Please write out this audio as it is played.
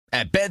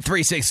At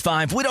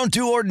Bet365, we don't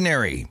do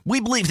ordinary. We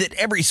believe that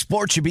every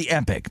sport should be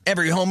epic.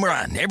 Every home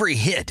run, every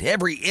hit,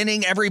 every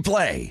inning, every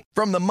play.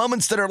 From the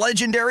moments that are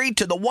legendary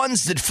to the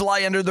ones that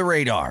fly under the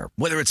radar.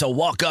 Whether it's a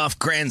walk-off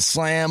grand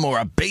slam or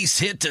a base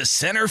hit to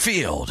center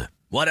field.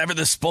 Whatever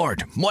the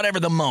sport, whatever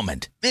the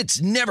moment.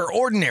 It's never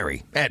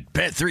ordinary at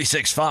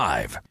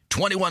Bet365.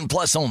 21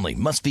 plus only.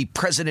 Must be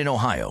present in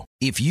Ohio.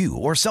 If you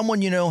or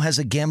someone you know has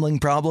a gambling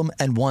problem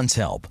and wants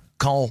help,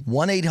 call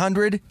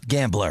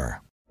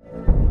 1-800-GAMBLER.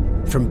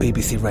 From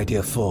BBC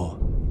Radio 4,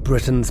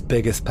 Britain's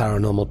biggest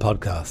paranormal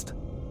podcast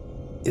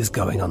is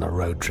going on a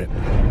road trip.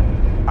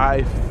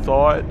 I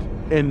thought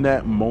in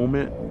that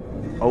moment,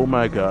 oh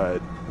my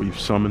God, we've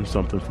summoned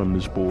something from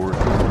this board.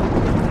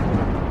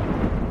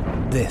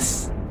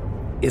 This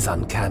is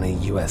Uncanny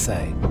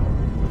USA.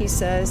 He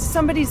says,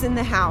 somebody's in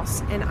the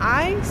house, and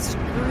I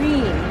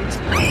screamed.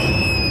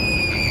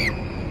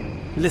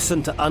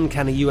 Listen to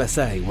Uncanny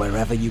USA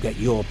wherever you get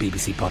your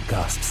BBC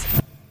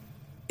podcasts,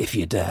 if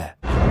you dare.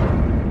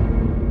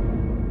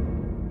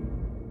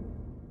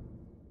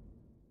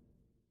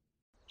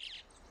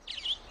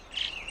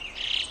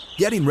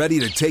 Getting ready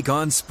to take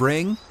on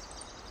spring?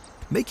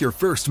 Make your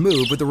first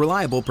move with the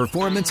reliable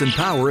performance and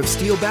power of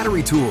Steel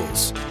battery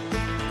tools.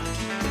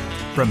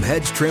 From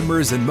hedge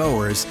trimmers and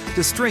mowers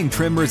to string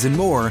trimmers and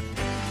more,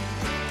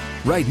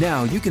 right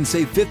now you can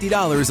save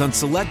 $50 on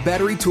select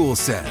battery tool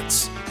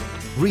sets.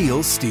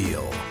 Real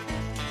Steel.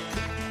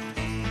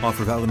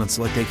 Offer valid on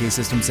select AK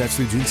system sets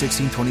through June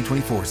 16,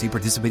 2024. See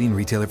participating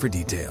retailer for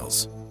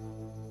details.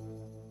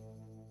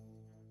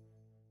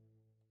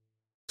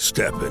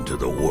 Step into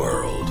the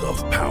world of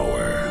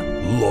power,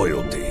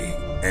 loyalty,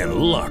 and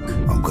luck.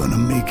 I'm gonna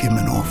make him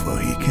an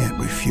offer he can't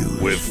refuse.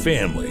 With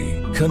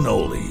family,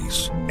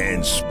 cannolis,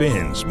 and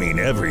spins mean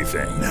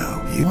everything.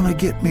 Now, you wanna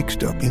get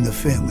mixed up in the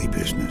family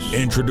business.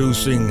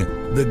 Introducing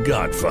The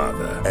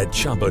Godfather at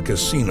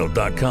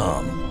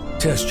ChumbaCasino.com.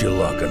 Test your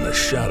luck in the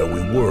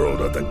shadowy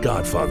world of The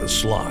Godfather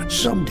slot.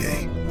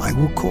 Someday, I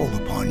will call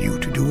upon you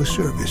to do a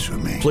service for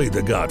me. Play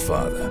The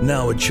Godfather,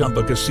 now at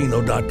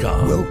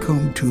ChumbaCasino.com.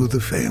 Welcome to the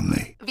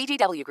family.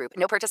 VGW Group.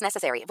 No purchase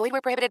necessary. Void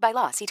where prohibited by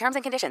law. See terms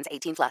and conditions.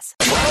 18+.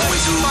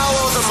 Always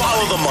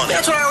follow the money.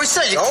 That's what I always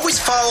say. You always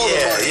follow the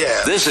money.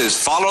 Yeah. This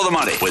is Follow the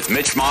Money with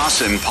Mitch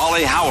Moss and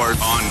Paulie Howard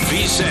on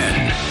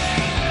VSiN.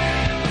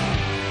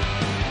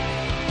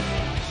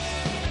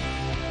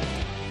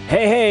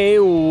 Hey,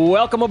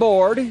 welcome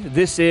aboard.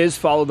 This is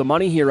Follow the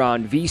Money here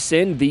on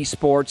VSiN, the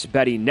Sports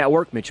Betting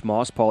Network. Mitch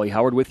Moss, Paulie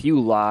Howard with you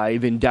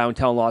live in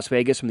downtown Las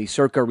Vegas from the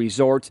Circa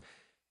Resort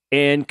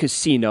and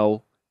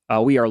Casino.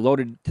 We are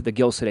loaded to the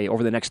gills today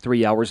over the next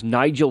 3 hours.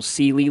 Nigel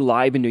Seeley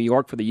live in New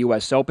York for the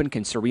U.S. Open.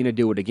 Can Serena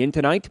do it again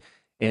tonight?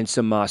 And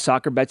some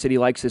soccer bets that he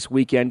likes this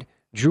weekend.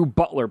 Drew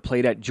Butler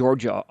played at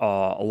Georgia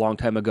a long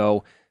time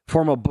ago.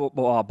 Former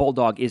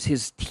Bulldog. Is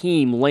his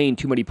team laying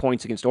too many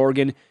points against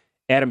Oregon?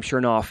 Adam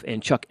Chernoff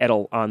and Chuck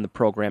Edel on the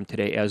program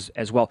today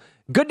as well.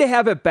 Good to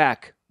have it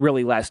back,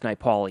 really, last night,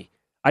 Paulie.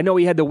 I know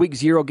he had the Week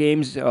 0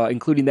 games,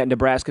 including that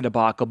Nebraska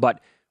debacle, but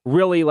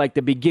really like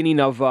the beginning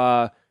of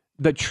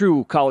the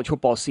true college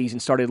football season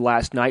started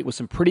last night with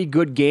some pretty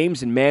good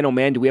games, and man, oh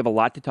man, do we have a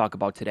lot to talk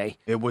about today.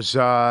 It was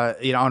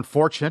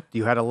unfortunate.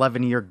 You had an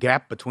 11-year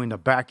gap between the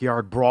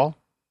backyard brawl.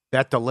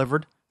 That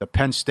delivered. The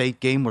Penn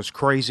State game was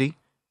crazy.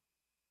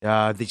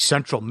 The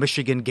Central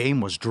Michigan game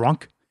was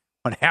drunk.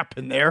 What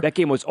happened there? That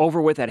game was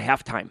over with at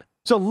halftime.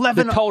 It's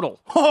 11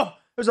 total. Oh,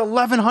 there's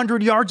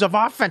 1,100 yards of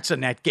offense in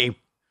that game.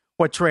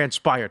 What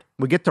transpired?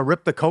 We get to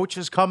rip the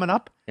coaches coming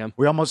up. Yeah.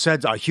 We almost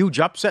had a huge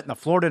upset in the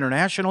Florida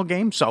International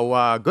game,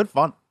 so good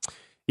fun.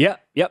 Yeah,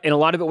 and a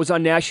lot of it was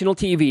on national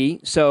TV.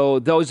 So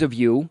those of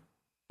you,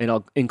 and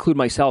I'll include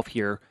myself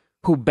here,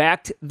 who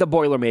backed the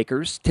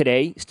Boilermakers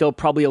today, still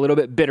probably a little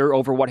bit bitter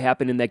over what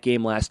happened in that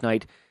game last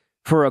night.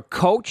 For a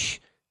coach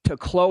to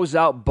close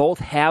out both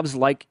halves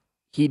like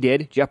he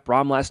did, Jeff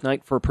Brom last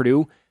night for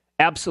Purdue,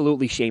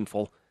 absolutely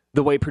shameful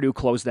the way Purdue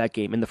closed that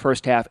game in the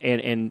first half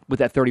and with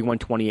that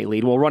 31-28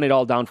 lead. We'll run it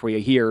all down for you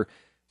here.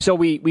 So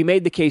we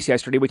made the case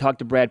yesterday. We talked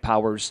to Brad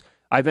Powers.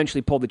 I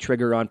eventually pulled the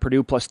trigger on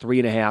Purdue plus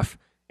 3.5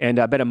 and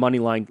I bet a money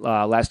line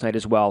last night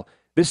as well.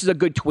 This is a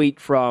good tweet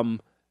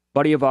from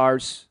buddy of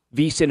ours,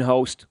 VSiN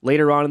host,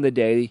 later on in the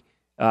day.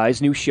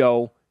 His new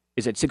show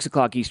is at 6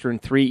 o'clock Eastern,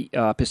 3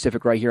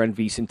 Pacific right here on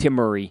VSiN, Tim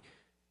Murray.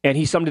 And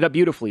he summed it up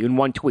beautifully in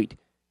one tweet.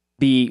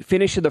 The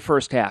finish of the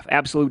first half,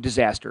 absolute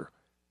disaster.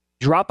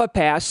 Drop a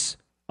pass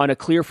on a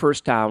clear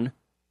first down.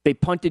 They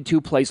punted 2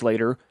 plays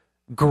later.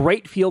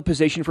 Great field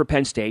position for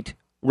Penn State.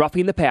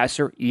 Roughing the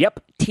passer.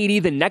 Yep.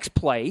 TD the next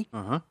play.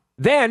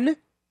 Then,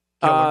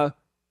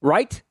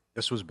 right?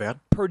 This was bad.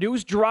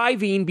 Purdue's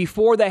driving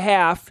before the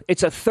half.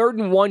 It's a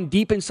 3rd and 1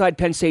 deep inside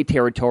Penn State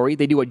territory.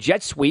 They do a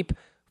jet sweep.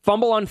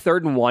 Fumble on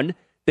 3rd and 1.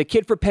 The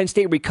kid for Penn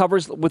State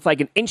recovers with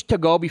like an inch to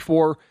go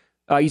before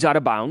he's out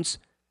of bounds.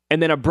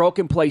 And then a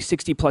broken play,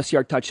 60-plus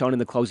yard touchdown in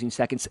the closing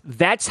seconds.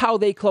 That's how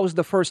they closed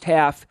the first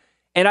half.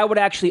 And I would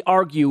actually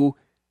argue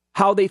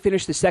how they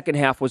finished the second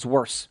half was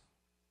worse.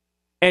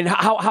 And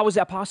how is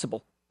that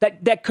possible?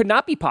 That could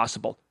not be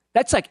possible.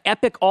 That's like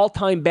epic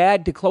all-time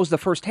bad to close the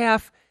first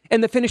half,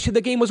 and the finish of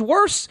the game was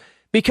worse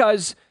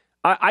because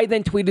I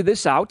then tweeted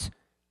this out.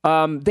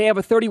 They have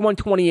a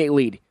 31-28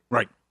 lead.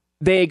 Right.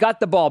 They got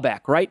the ball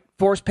back, right?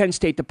 Forced Penn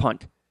State to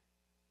punt.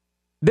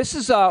 This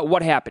is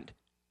what happened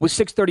with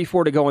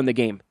 6:34 to go in the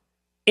game.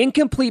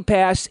 Incomplete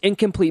pass,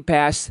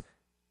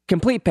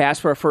 complete pass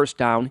for a first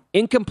down,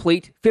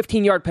 incomplete,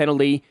 15-yard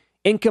penalty,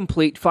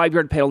 incomplete,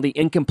 5-yard penalty,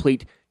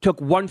 incomplete. Took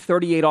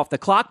 1:38 off the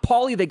clock.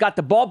 Paulie, they got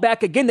the ball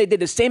back again. They did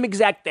the same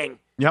exact thing.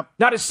 Yep.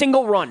 Not a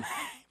single run.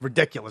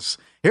 Ridiculous.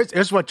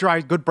 Here's what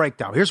drives good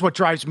breakdown. Here's what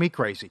drives me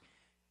crazy.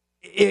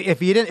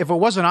 If it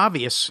wasn't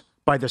obvious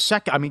by the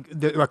second,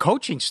 the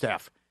coaching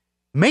staff,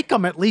 make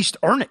them at least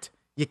earn it.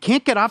 You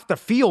can't get off the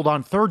field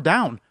on third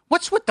down.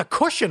 What's with the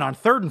cushion on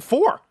 3rd and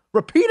 4?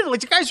 Repeatedly,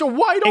 the guys are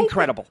wide open.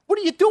 Incredible. What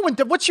are you doing?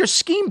 What's your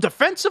scheme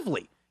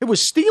defensively? It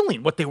was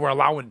stealing what they were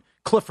allowing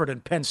Clifford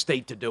and Penn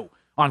State to do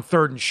on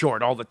 3rd and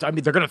short all the time.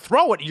 They're going to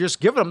throw it. You're just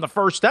giving them the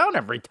first down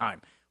every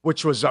time,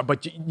 which was,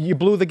 but you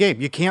blew the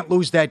game. You can't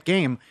lose that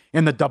game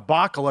in the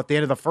debacle at the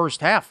end of the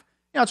first half.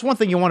 It's one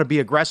thing you want to be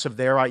aggressive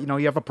there.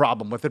 You have a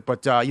problem with it,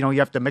 but, you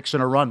have to mix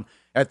in a run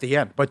at the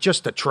end. But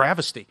just a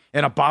travesty,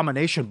 an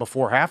abomination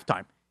before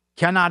halftime.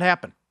 Cannot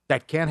happen.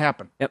 That can't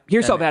happen. Yep.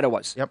 Here's how bad it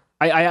was. Yep.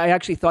 I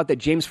actually thought that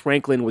James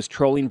Franklin was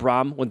trolling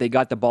Brom when they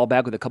got the ball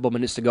back with a couple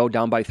minutes to go,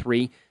 down by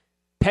 3.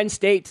 Penn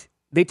State,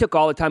 they took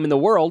all the time in the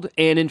world,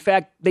 and in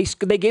fact, they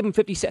gave him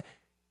 50 seconds.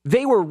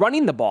 They were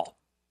running the ball.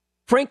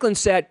 Franklin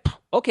said,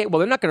 okay, well,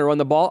 they're not going to run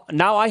the ball.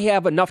 Now I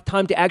have enough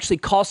time to actually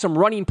call some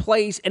running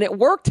plays, and it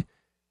worked.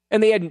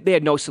 And they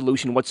had no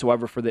solution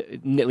whatsoever for the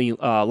Nittany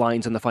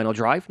Lions on the final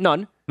drive.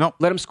 None. No.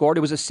 Let them score.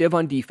 It was a sieve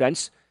on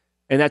defense,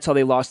 and that's how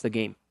they lost the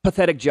game.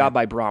 Pathetic job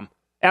by Brom.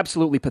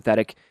 Absolutely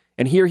pathetic.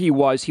 And here he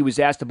was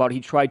asked about, he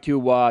tried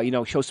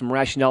to show some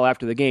rationale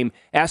after the game,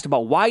 asked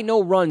about why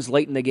no runs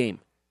late in the game.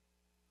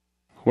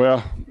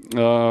 Well,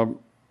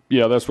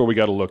 yeah, that's what we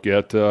got to look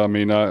at.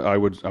 I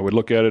would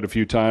look at it a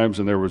few times,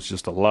 and there was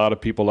just a lot of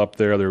people up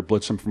there. They were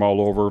blitzing from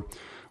all over.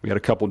 We had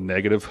a couple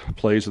negative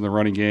plays in the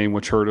running game,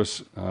 which hurt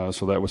us,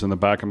 so that was in the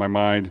back of my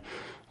mind.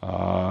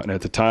 And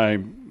at the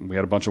time, we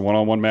had a bunch of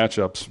one-on-one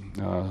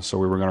matchups, so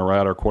we were going to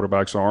ride our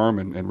quarterback's arm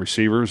and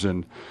receivers,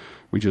 and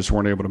we just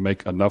weren't able to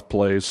make enough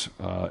plays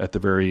at the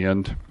very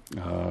end.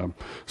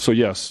 So,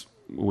 yes,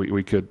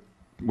 we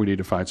need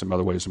to find some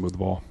other ways to move the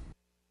ball.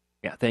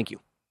 Yeah, thank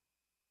you.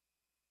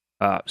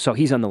 So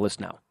he's on the list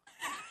now.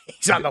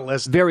 He's on the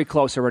list. Very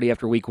close already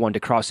after week 1 to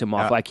cross him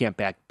off. I can't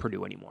back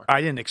Purdue anymore. I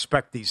didn't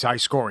expect these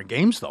high-scoring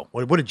games, though.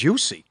 What did you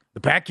see? The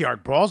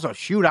backyard brawls, a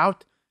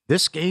shootout.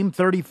 This game,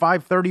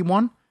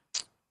 35-31.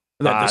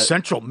 The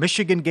Central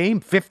Michigan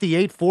game,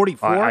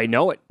 58-44. I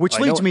know it. Which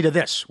leads me to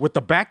this. With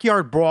the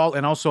backyard brawl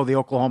and also the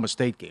Oklahoma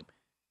State game.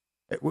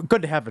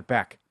 Good to have it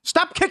back.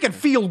 Stop kicking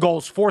field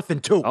goals 4th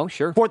and 2. Oh,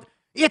 sure.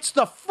 It's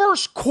the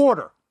first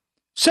quarter.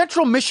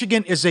 Central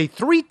Michigan is a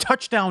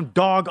 3-touchdown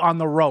dog on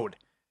the road.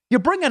 You're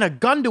bringing a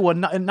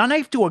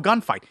knife to a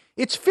gunfight.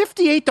 It's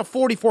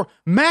 58-44.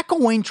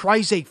 McElwain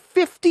tries a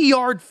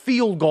 50-yard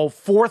field goal,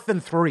 4th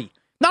and 3.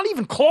 Not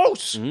even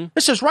close. Mm-hmm.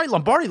 This is right,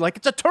 Lombardi, like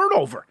it's a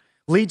turnover.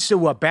 Leads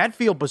to a bad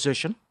field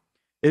position.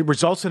 It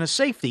results in a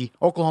safety.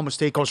 Oklahoma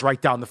State goes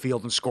right down the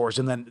field and scores,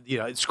 and then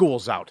it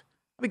schools out.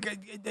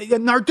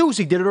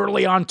 Narduzzi did it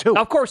early on, too.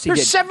 Of course he did.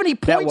 There's 70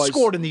 points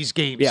scored in these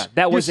games. Yeah,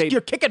 You're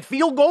kicking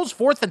field goals,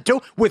 4th and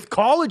 2, with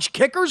college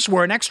kickers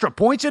where an extra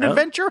point's an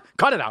adventure?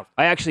 Cut it out.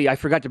 I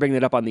forgot to bring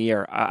that up on the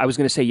air. I was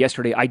going to say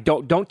yesterday,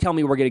 don't tell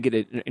me we're going to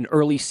get an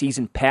early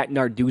season Pat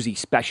Narduzzi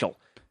special.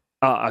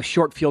 A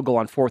short field goal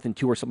on 4th and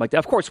 2 or something like that.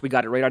 Of course, we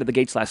got it right out of the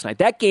gates last night.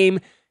 That game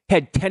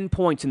had 10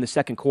 points in the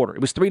second quarter. It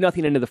was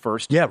 3-0 into the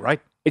first. Yeah,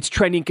 right. It's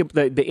trending.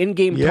 The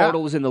in-game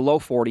total is in the low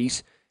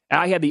 40s.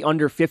 I had the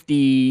under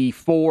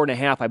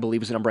 54.5, I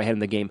believe, was the number I had in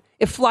the game.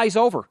 It flies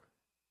over.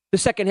 The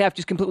second half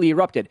just completely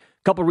erupted. A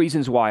couple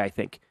reasons why, I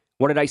think.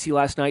 What did I see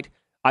last night?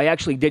 I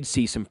actually did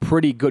see some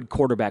pretty good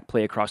quarterback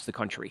play across the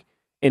country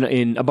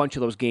in a bunch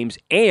of those games.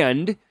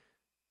 And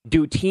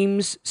do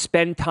teams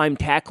spend time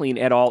tackling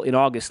at all in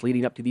August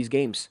leading up to these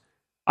games?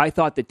 I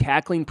thought the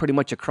tackling pretty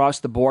much across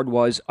the board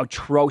was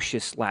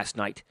atrocious last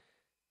night.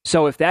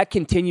 So if that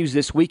continues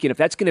this week, and if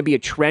that's going to be a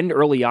trend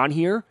early on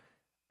here,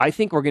 I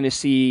think we're going to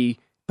see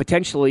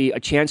potentially a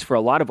chance for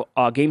a lot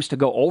of games to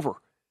go over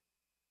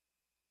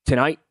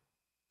tonight,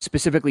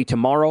 specifically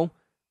tomorrow,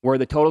 where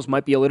the totals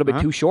might be a little bit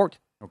too short.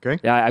 Okay.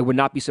 I would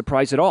not be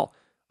surprised at all.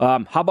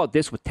 How about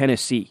this with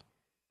Tennessee?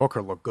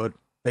 Booker looked good.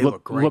 They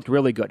look great. Looked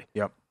really good.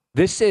 Yep.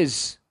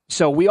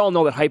 So we all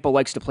know that Heupel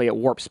likes to play at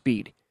warp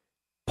speed.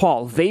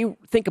 Paul,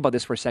 think about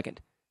this for a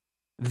second.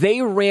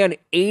 They ran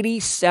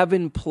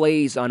 87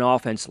 plays on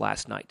offense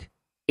last night.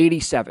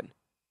 87.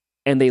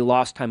 And they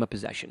lost time of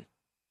possession.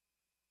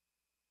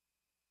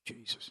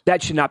 Jesus.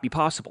 That should not be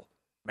possible.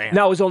 Man.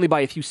 Now, it was only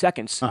by a few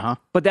seconds.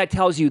 But that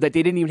tells you that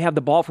they didn't even have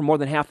the ball for more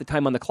than half the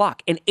time on the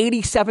clock. And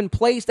 87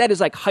 plays, that is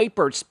like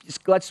hyper.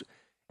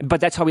 But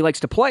that's how he likes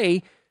to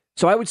play.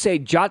 So I would say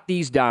jot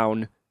these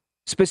down.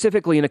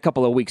 Specifically, in a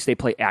couple of weeks, they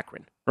play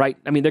Akron, right?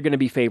 I mean, they're going to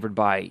be favored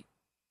by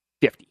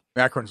 50.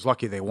 Akron's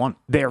lucky they won.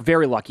 They're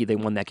very lucky they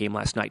won that game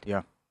last night.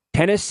 Yeah.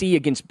 Tennessee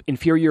against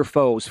inferior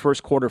foes,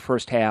 first quarter,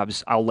 first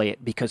halves, I'll lay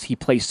it because he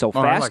plays so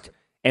fast. I like it.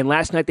 And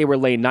last night they were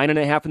laying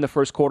 9.5 in the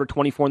first quarter,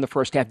 24 in the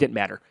first half. Didn't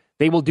matter.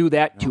 They will do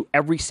that to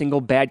every single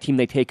bad team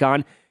they take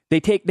on. They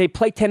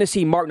play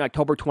Tennessee Martin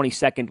October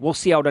 22nd. We'll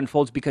see how it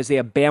unfolds because they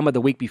have Bama the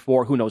week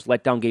before. Who knows?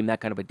 Letdown game,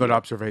 that kind of a deal. Good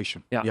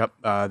observation. Yeah.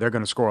 Yep. They're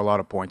going to score a lot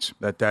of points.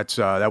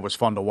 That was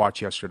fun to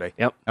watch yesterday.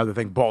 Yep. Another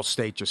thing, Ball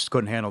State just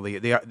couldn't handle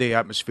the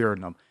atmosphere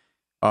in them.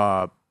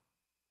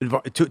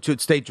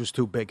 State was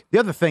too big. The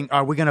other thing,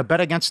 are we going to bet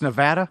against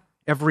Nevada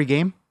every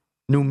game?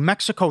 New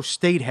Mexico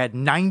State had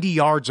 90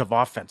 yards of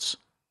offense.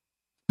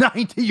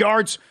 90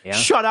 yards,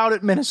 shut out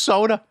at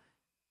Minnesota.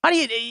 How do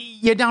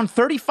you're down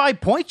 35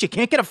 points? You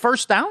can't get a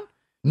first down?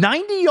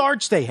 90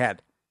 yards they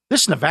had.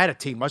 This Nevada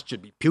team must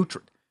just be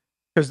putrid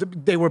because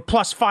they were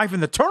 +5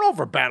 in the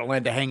turnover battle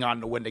and to hang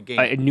on to win the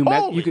game.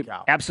 Holy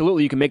cow.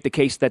 Absolutely, you can make the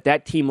case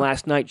that team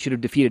last night should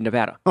have defeated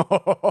Nevada.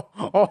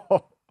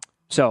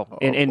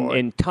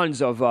 And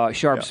tons of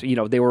sharps,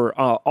 they were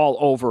all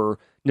over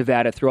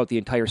Nevada throughout the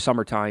entire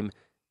summertime.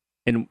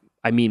 And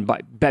I mean, by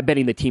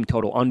betting the team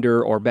total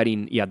under or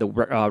betting, the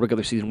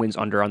regular season wins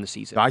under on the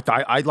season. I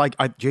like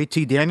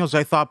JT Daniels.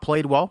 I thought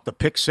played well. The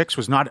pick six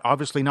was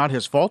obviously not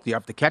his fault. You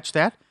have to catch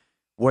that.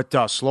 What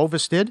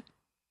Slovis did,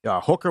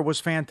 Hooker was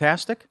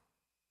fantastic,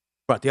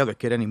 but the other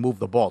kid, and he moved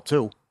the ball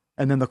too.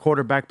 And then the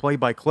quarterback play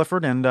by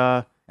Clifford and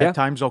at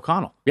times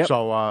O'Connell. Yep.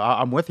 So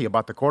I'm with you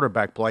about the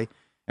quarterback play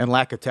and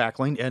lack of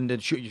tackling. And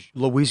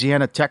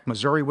Louisiana Tech,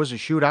 Missouri was a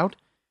shootout.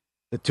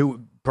 The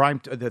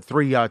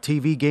three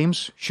TV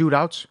games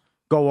shootouts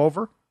go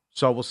over.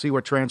 So we'll see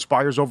what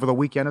transpires over the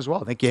weekend as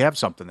well. I think you have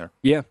something there.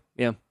 Yeah.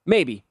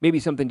 Maybe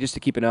something just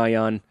to keep an eye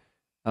on.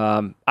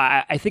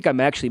 I think I'm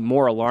actually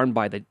more alarmed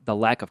by the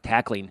lack of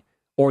tackling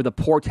or the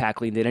poor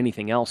tackling than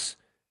anything else.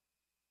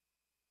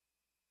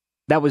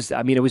 It was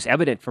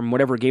evident from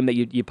whatever game that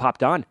you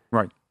popped on.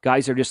 Right.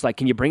 Guys are just like,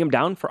 can you bring them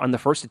down on the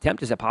first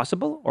attempt? Is that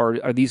possible? Or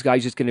are these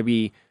guys just going to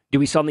be, do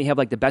we suddenly have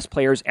like the best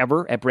players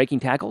ever at breaking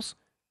tackles?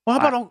 Well,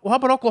 how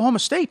about Oklahoma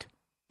State?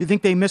 You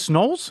think they miss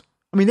Knowles?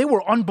 I mean, they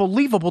were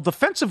unbelievable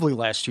defensively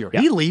last year.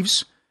 Yeah. He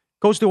leaves,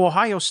 goes to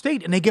Ohio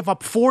State, and they give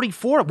up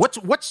 44.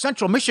 What's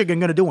Central Michigan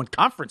going to do in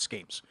conference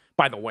games,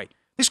 by the way?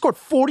 They scored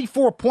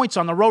 44 points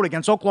on the road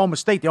against Oklahoma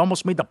State. They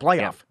almost made the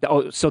playoff. Yeah.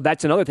 Oh, so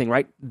that's another thing,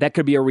 right? That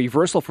could be a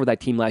reversal for that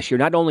team last year.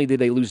 Not only did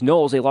they lose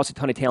Knowles, they lost a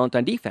ton of talent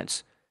on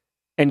defense.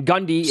 And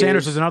Gundy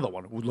Sanders is another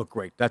one who would look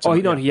great.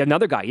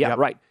 Another guy. Yeah,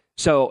 right.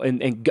 So,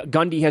 and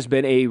Gundy has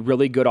been a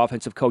really good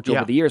offensive coach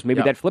over the years.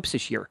 Maybe that flips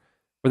this year,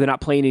 where they're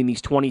not playing in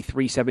these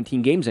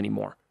 23-17 games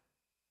anymore.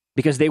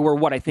 Because they were,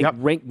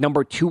 ranked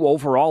number 2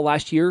 overall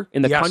last year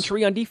in the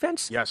country on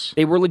defense? Yes.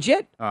 They were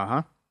legit.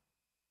 Uh-huh.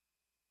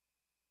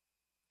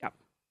 Yeah.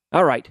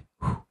 All right.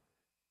 Whew.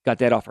 Got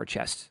that off our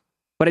chest.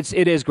 But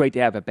it is great to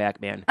have it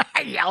back, man.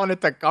 Yelling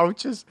at the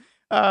coaches.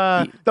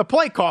 The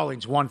play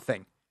calling's one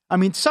thing. I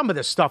mean, some of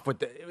this stuff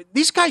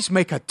these guys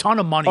make a ton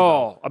of money.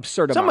 Oh,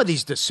 absurd. Some of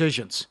these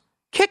decisions.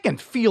 Kicking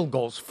field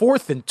goals,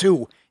 4th and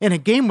 2, in a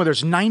game where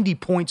there's 90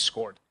 points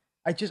scored.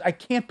 I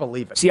can't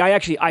believe it. See,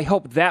 I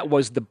hope that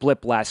was the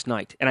blip last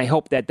night, and I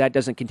hope that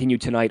doesn't continue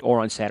tonight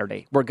or on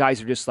Saturday, where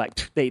guys are just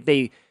like,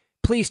 they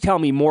please tell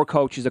me more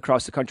coaches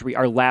across the country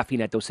are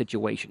laughing at those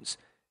situations.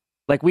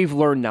 Like we've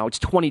learned now, it's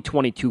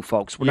 2022,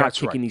 folks. We're not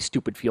kicking these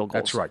stupid field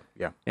goals. That's right,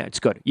 yeah. Yeah, it's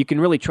good. You can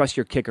really trust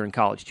your kicker in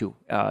college, too,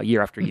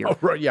 year after year. Oh,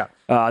 right, yeah.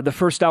 The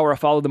first hour of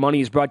Follow the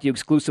Money is brought to you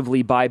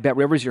exclusively by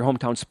BetRivers, your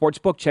hometown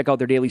sportsbook. Check out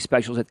their daily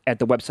specials at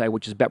the website,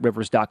 which is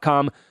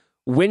betrivers.com.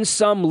 Win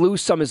some,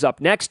 lose some is up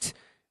next.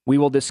 We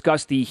will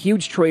discuss the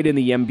huge trade in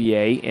the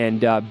NBA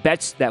and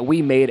bets that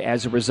we made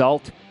as a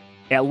result.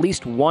 At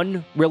least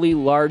one really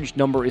large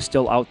number is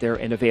still out there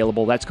and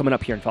available. That's coming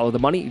up here in Follow the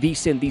Money,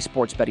 VSiN, the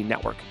Sports Betting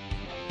Network.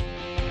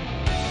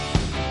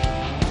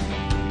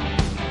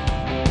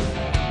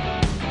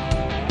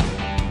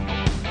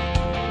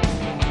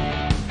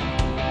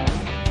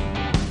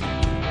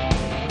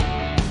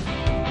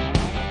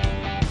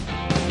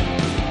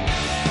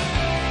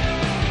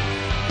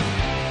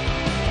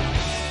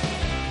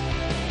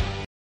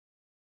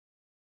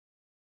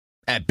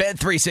 At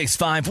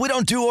Bet365, we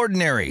don't do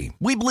ordinary.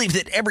 We believe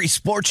that every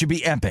sport should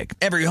be epic.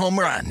 Every home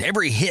run,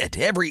 every hit,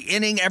 every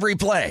inning, every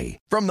play.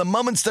 From the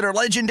moments that are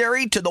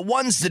legendary to the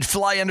ones that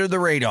fly under the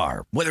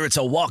radar. Whether it's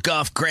a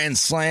walk-off grand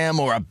slam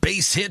or a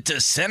base hit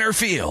to center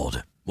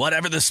field.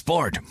 Whatever the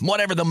sport,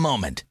 whatever the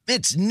moment.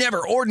 It's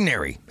never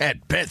ordinary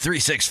at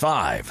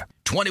Bet365.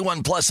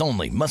 21 plus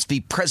only. Must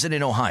be present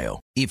in Ohio.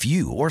 If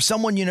you or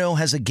someone you know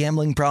has a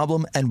gambling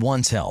problem and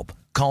wants help,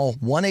 call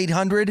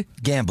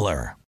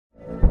 1-800-GAMBLER.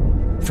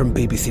 From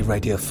BBC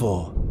Radio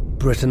 4,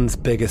 Britain's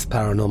biggest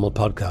paranormal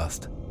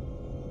podcast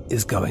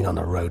is going on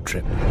a road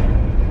trip.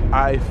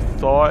 I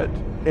thought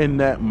in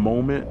that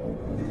moment,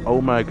 oh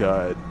my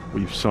God,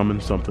 we've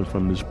summoned something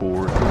from this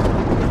board.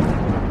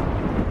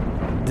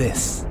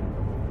 This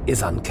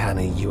is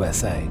Uncanny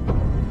USA.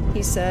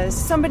 He says,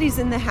 somebody's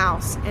in the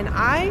house, and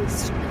I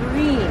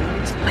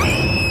screamed.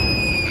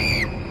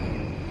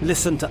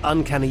 Listen to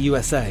Uncanny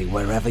USA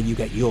wherever you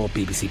get your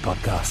BBC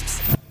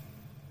podcasts,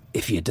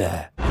 if you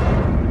dare.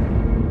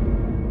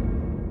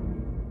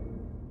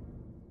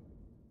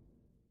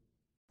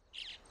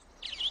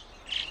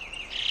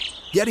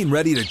 Getting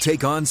ready to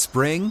take on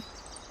spring?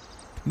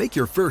 Make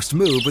your first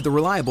move with the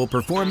reliable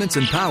performance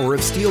and power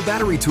of Steel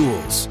battery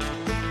tools.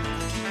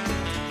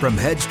 From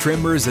hedge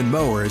trimmers and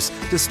mowers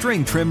to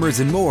string trimmers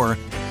and more,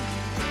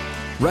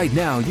 right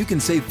now you can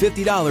save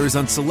 $50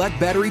 on select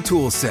battery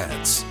tool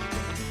sets.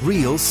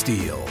 Real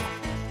Steel.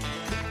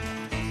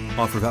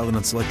 Offer valid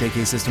on select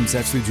AK system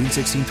sets through June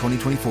 16,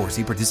 2024.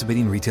 See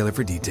participating retailer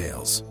for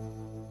details.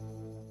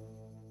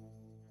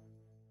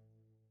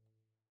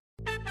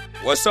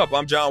 What's up?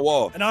 I'm John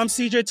Wall. And I'm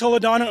CJ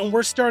Toledano, and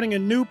we're starting a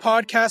new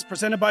podcast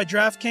presented by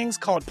DraftKings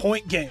called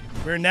Point Game.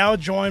 We're now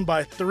joined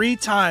by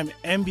three-time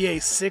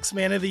NBA Sixth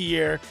Man of the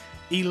Year,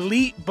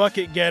 elite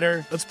bucket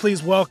getter. Let's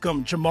please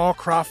welcome Jamal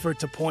Crawford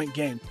to Point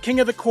Game. King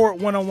of the Court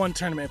one-on-one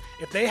tournament.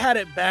 If they had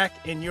it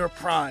back in your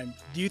prime,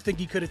 do you think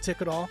you could have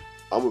took it all?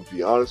 I'm going to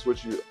be honest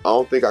with you. I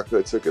don't think I could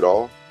have took it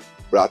all,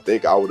 but I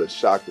think I would have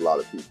shocked a lot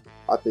of people.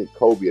 I think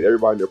Kobe and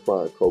everybody in their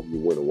prime, Kobe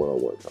would win a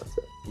one-on-one contest.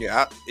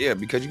 Yeah,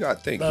 because you got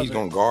to think, he's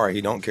going to guard.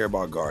 He don't care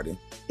about guarding.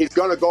 He's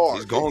going to guard.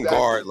 He's going to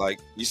guard. Like,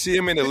 you see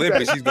him in the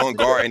Olympics, he's going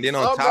to guard. And then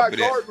on top of that. I'm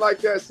not guarding like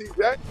that,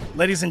 CJ.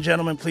 Ladies and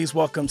gentlemen, please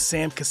welcome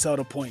Sam Cassell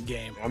to Point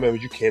Game. I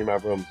remember you came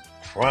out from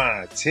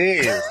prime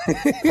 10.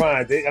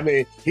 I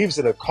mean, he was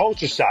in a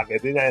culture shock. And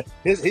then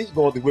he's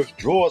going through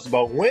withdrawals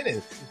about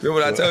winning.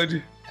 Remember what I told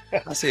you?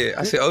 I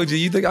said, OG,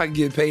 you think I can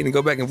get paid and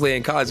go back and play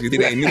in college because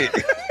it ain't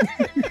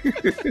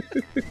it?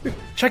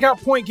 Check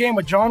out Point Game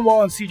with John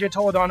Wall and CJ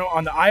Toledano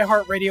on the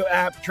iHeartRadio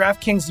app,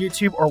 DraftKings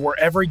YouTube, or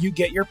wherever you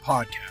get your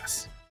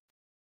podcasts.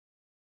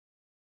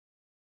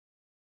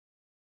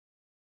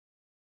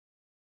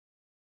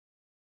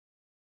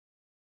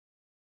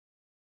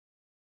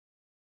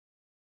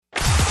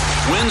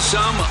 Win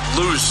Some,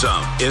 Lose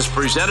Some is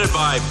presented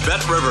by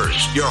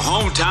BetRivers, your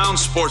hometown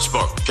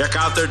sportsbook. Check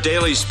out their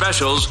daily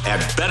specials at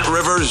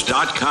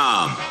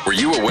BetRivers.com. Were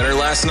you a winner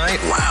last night?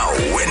 Wow,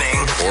 winning.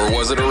 Or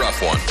was it a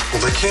rough one?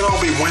 Well, they can't all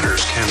be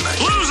winners, can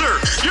they? Loser!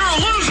 You're a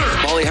loser!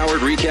 Paulie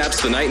Howard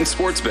recaps the night in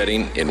sports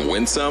betting in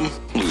Win Some,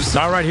 Lose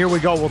Some. All right, here we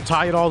go. We'll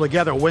tie it all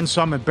together. Win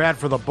some and bad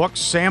for the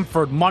books.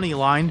 Samford money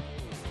line,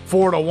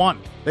 4-1.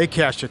 They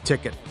cashed a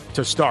ticket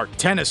to start.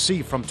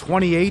 Tennessee from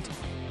 28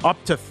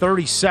 up to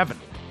 37.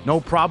 No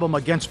problem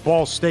against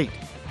Ball State.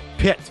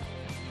 Pitt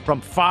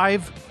from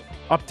 5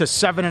 up to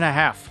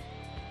 7.5.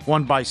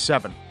 Won by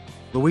 7.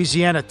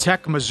 Louisiana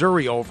Tech,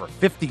 Missouri over.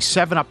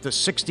 57 up to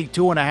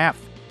 62.5.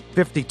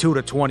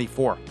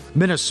 52-24.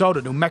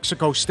 Minnesota, New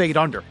Mexico State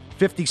under.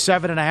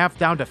 57.5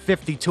 down to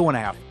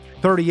 52.5.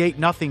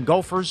 38-0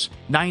 Gophers.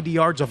 90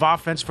 yards of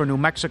offense for New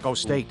Mexico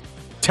State.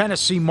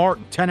 Tennessee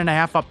Martin,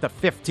 10.5 up to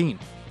 15.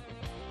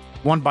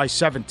 Won by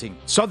 17.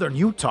 Southern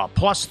Utah,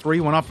 +3,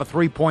 went off a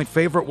 3-point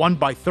favorite, won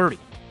by 30.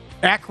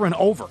 Akron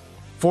over,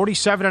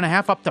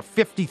 47.5 up to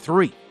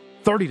 53,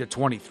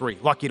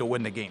 30-23. Lucky to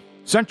win the game.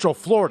 Central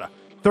Florida,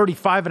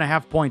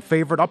 35.5 point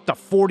favorite, up to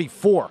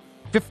 44,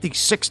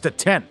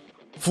 56-10.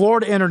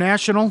 Florida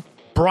International,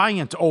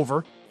 Bryant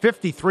over,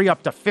 53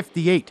 up to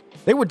 58.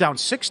 They were down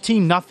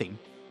 16-0,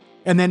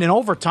 and then in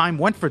overtime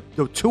went for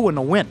the 2 in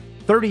the win,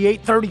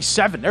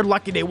 38-37. They're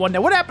lucky they won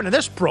that. What happened to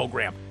this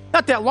program?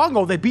 Not that long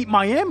ago, they beat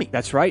Miami.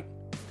 That's right.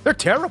 They're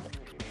terrible.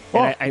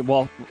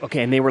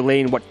 And they were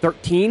laying,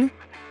 13?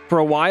 For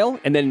a while,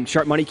 and then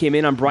Sharp Money came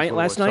in on Bryant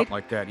last night? Something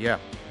like that, yeah.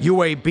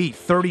 UAB,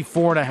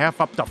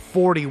 34.5 up to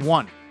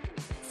 41,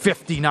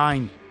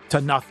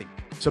 59-0.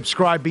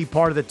 Subscribe, be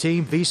part of the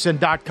team,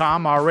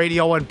 vsin.com, our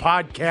radio and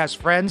podcast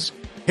friends.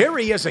 Here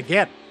he is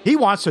again. He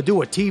wants to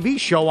do a TV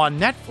show on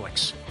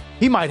Netflix.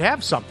 He might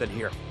have something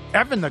here.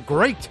 Evan the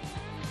Great.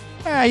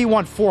 He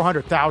won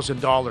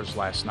 $400,000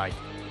 last night.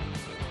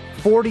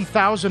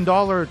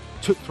 $40,000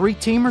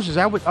 three-teamers, is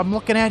that what I'm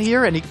looking at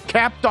here? And he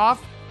capped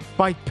off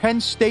by Penn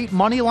State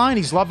money line.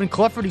 He's loving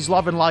Clifford. He's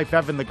loving life.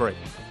 Evan the Great.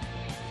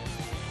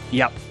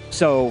 Yep.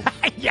 So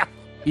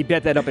he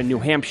bet that up in New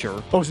Hampshire.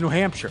 Oh, it was New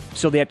Hampshire.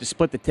 So they have to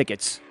split the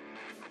tickets.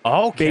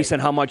 Okay. Based on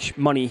how much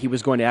money he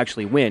was going to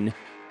actually win.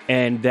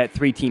 And that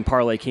 3-team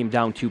parlay came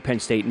down to Penn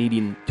State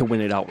needing to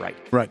win it outright.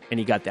 Right. And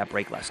he got that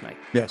break last night.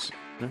 Yes.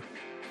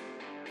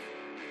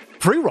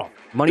 Free roll.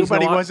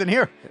 Nobody wasn't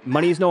here.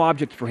 Money is no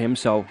object for him,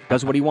 so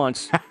does what he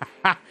wants.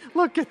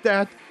 Look at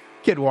that.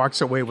 Kid walks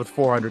away with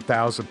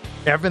 $400,000.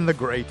 Evan the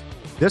Great.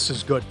 This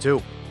is good,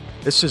 too.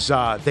 This is,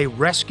 they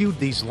rescued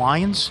these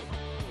lions.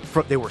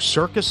 They were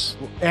circus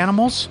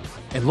animals.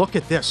 And look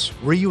at this.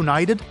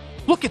 Reunited.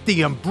 Look at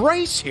the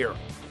embrace here.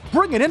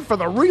 Bring it in for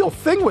the real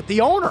thing with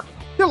the owner.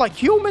 They're like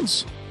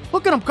humans.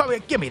 Look at them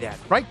coming. Give me that,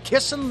 right?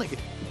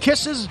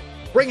 Kisses.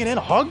 Bringing in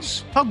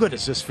hugs. How good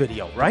is this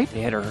video, right? They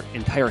had her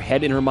entire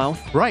head in her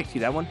mouth. Right. See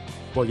that one?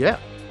 Well, yeah.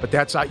 But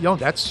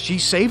that's she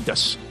saved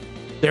us.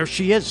 There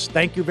she is.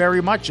 Thank you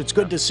very much. It's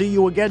good to see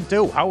you again,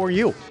 too. How are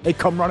you? They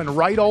come running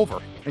right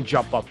over and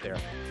jump up there.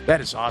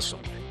 That is awesome.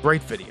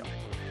 Great video.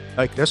 I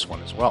like this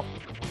one as well.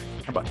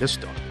 How about this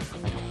dog?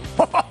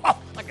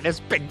 Look at at this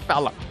big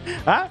fella.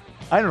 Huh?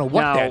 I don't know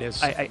what that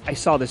is. I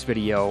saw this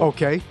video.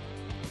 Okay.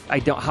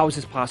 How is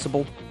this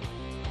possible?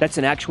 That's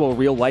an actual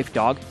real-life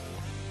dog?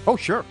 Oh,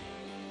 sure.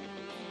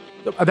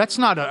 That's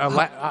not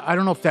I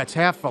don't know if that's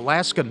half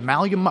Alaskan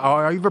Malamute,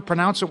 or I ever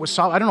pronounce it with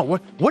solid. I don't know.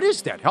 What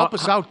is that? Help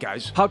us out,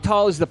 guys. How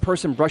tall is the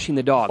person brushing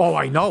the dog? Oh,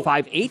 I know.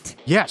 5'8"?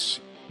 Yes.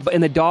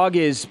 And the dog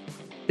is...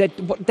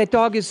 That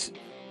dog is...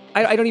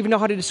 I don't even know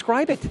how to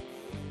describe it.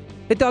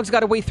 That dog's got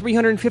to weigh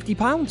 350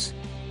 pounds.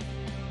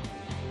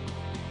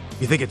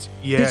 You think it's...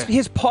 Yeah.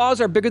 His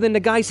paws are bigger than the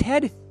guy's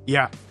head.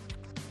 Yeah.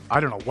 I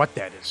don't know what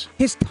that is.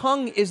 His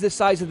tongue is the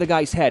size of the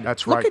guy's head.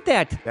 That's right. Look at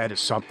that. That is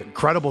something.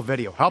 Incredible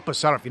video. Help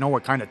us out if you know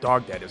what kind of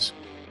dog that is.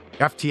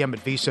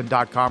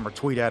 FTM@vsin.com or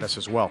tweet at us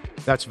as well.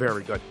 That's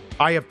very good.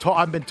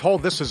 I've been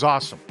told this is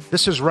awesome.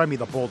 This is Remy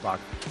the Bulldog,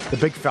 the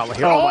big fella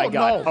here. Oh my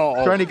God.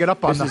 No. Trying to get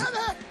up on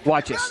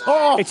Watch this.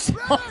 Oh. It's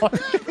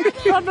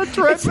on the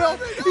treadmill.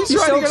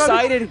 He's so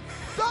excited.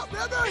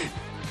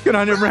 Get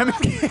on him, Remy.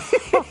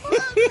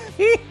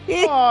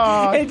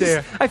 Oh,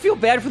 dear. I feel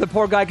bad for the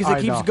poor guy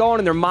because he keeps going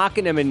and they're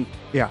mocking him. And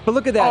But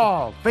look at that.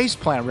 Oh, face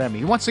plant, Remy.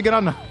 He wants to get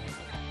on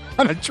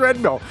a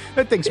treadmill.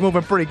 That thing's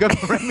moving pretty good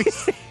for Remy.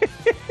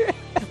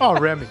 Oh,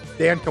 Remy.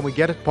 Dan, can we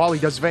get it? Paulie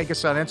Does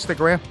Vegas on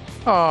Instagram.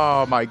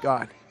 Oh, my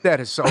God.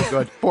 That is so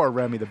good. Poor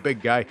Remy, the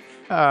big guy.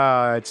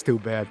 It's too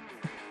bad.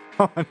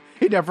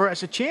 He never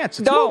has a chance.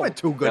 It's moving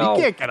too good. No.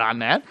 He can't get on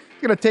that.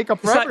 It's going to take up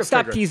forever.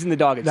 Stop teasing the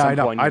dog at some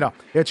point. I know.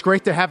 It's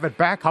great to have it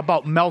back. How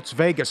about Melts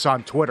Vegas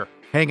on Twitter?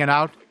 Hanging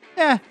out?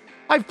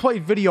 I've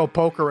played video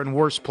poker in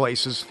worse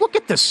places. Look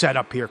at the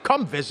setup here.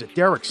 Come visit.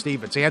 Derek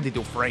Stevens, Andy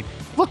Dufresne.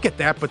 Look at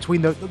that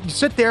between you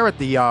sit there at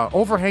the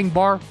overhang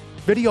bar,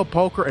 video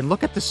poker, and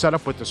look at the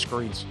setup with the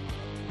screens.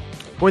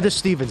 Boy, this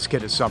Stevens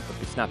kid is something.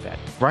 It's not bad.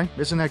 Right?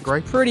 Isn't that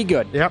great? Pretty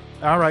good. Yep.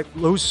 All right.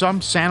 Lose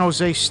some. San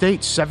Jose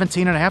State,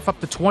 17.5 up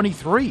to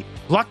 23.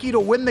 Lucky to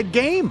win the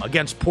game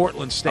against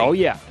Portland State. Oh,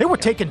 yeah. They were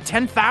taking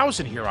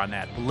 10,000 here on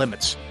that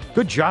limits.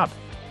 Good job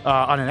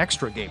on an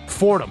extra game.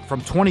 Fordham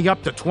from 20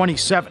 up to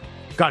 27.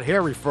 Got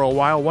hairy for a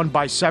while, won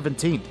by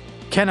 17.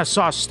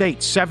 Kennesaw State,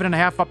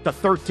 7.5 up to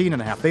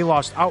 13.5. They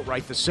lost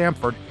outright to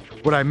Samford,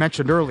 what I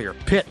mentioned earlier.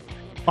 Pitt,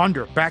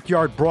 under,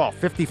 backyard brawl,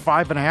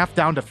 55.5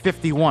 down to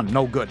 51.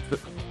 No good.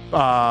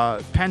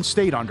 Penn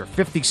State under,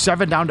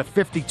 57 down to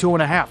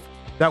 52.5.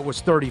 That was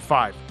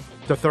 35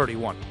 to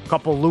 31.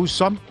 Couple lose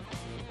some.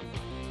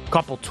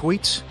 Couple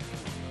tweets.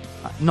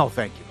 No,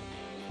 thank you.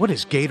 What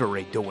is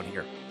Gatorade doing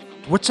here?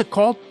 What's it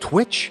called?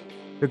 Twitch?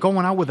 They're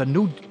coming out with a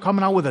new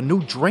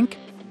drink,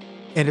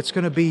 and it's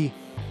going to be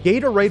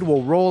Gatorade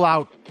will roll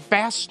out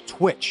Fast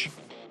Twitch.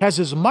 Has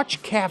as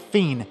much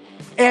caffeine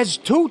as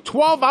 2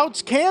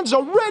 12-ounce cans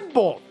of Red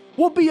Bull.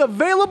 Will be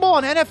available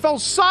on NFL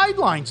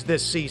sidelines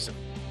this season.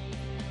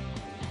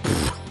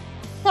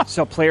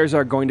 So players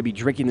are going to be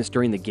drinking this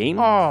during the game?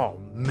 Oh,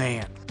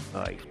 man.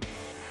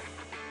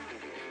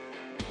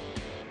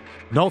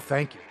 No,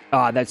 thank you.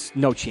 That's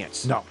no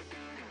chance. No.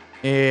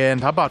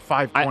 And how about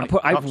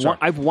 520?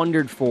 I've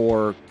wondered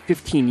for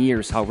 15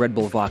 years how Red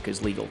Bull vodka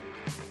is legal.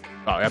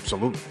 Oh,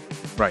 absolutely.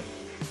 Right.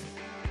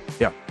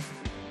 Yeah.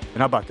 And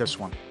how about this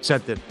one?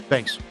 Sent in.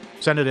 Thanks.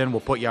 Send it in.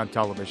 We'll put you on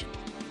television.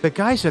 The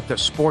guys at the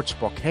sports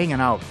book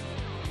hanging out.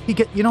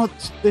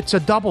 It's a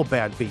double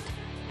bad beat.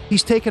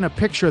 He's taking a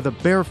picture of the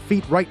bare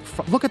feet right in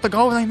front. Look at the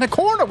guy in the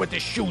corner with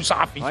his shoes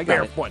off. He's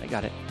barefoot. I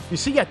got it. You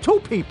see, you got 2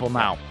 people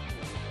now.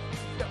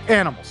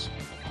 Animals.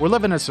 We're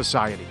living in a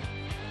society.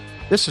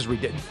 This is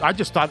ridiculous. I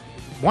just thought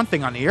one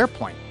thing on the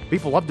airplane.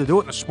 People love to do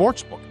it in the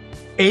sports book.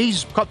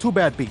 A's, 2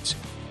 bad beats.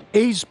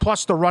 A's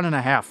plus the run and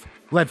a half.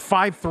 Led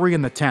 5-3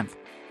 in the 10th.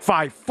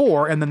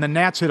 5-4, and then the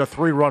Nats hit a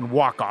 3-run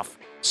walk-off.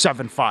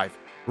 7-5.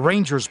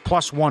 Rangers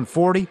plus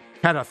 140.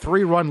 Had a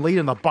 3-run lead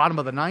in the bottom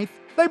of the 9th.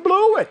 They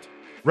blew it.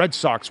 Red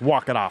Sox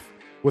walk it off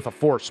with a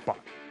 4 spot.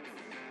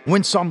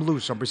 Win some,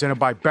 lose some. Presented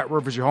by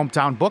BetRivers, your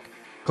hometown book.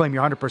 Claim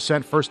your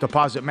 100% first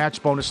deposit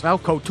match bonus now.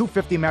 Code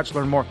 250match.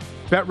 Learn more.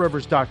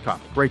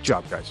 BetRivers.com. Great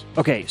job, guys.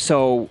 Okay,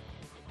 so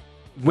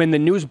when the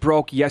news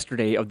broke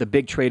yesterday of the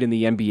big trade in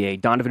the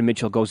NBA, Donovan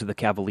Mitchell goes to the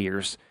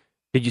Cavaliers.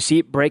 Did you see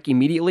it break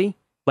immediately?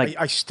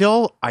 I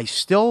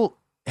still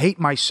hate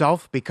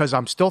myself because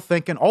I'm still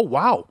thinking, oh,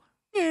 wow.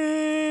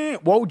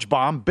 Woj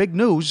bomb, big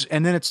news.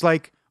 And then it's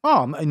like,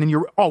 and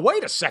then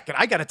wait a second.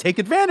 I got to take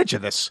advantage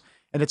of this.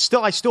 And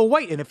I still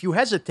wait. And if you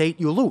hesitate,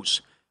 you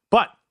lose.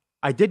 But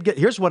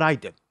here's what I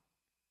did.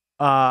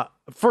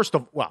 First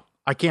of all,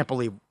 I can't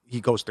believe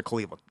he goes to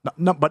Cleveland.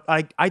 No, but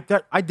I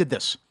did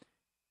this.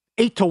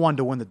 8-1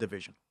 to win the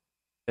division.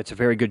 That's a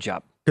very good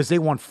job. Because they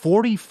won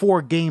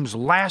 44 games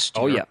last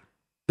year. Oh, yeah.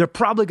 They're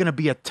probably going to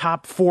be a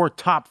top 4,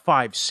 top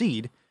 5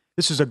 seed.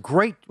 This is a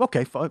great, all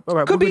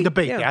right, we can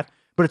debate that.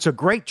 But it's a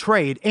great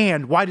trade.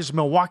 And why does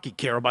Milwaukee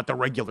care about the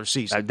regular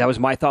season? That was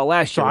my thought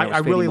last year. So I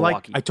really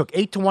I took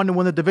 8-1 to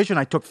win the division.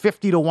 I took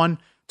 50-1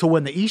 to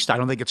win the East. I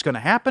don't think it's going to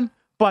happen.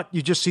 But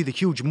you just see the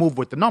huge move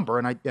with the number.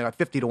 And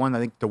 50-1, I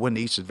think to win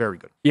the East is very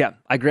good. Yeah,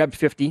 I grabbed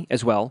 50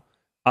 as well.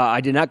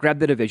 I did not grab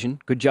the division.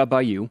 Good job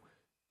by you.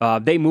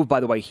 They moved, by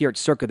the way, here at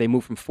Circa. They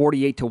moved from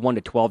 48-1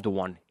 to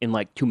 12-1 in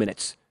like 2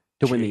 minutes.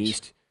 to win the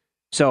East.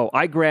 So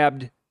I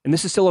grabbed, and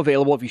this is still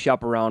available if you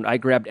shop around, I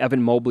grabbed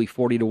Evan Mobley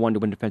 40-1 to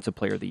win Defensive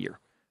Player of the Year.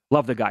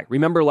 Love the guy.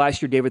 Remember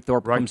last year, David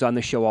Thorpe comes on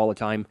the show all the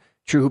time,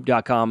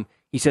 TrueHoop.com.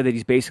 He said that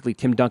he's basically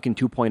Tim Duncan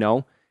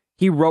 2.0.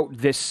 He wrote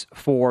this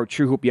for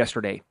True Hoop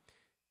yesterday.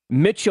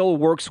 Mitchell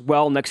works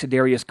well next to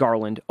Darius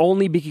Garland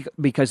only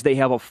because they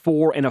have a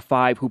 4 and a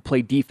 5 who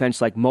play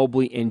defense like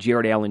Mobley and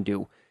Jared Allen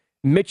do.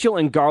 Mitchell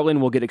and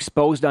Garland will get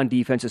exposed on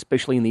defense,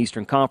 especially in the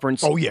Eastern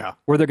Conference. Oh, yeah.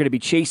 Where they're going to be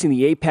chasing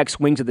the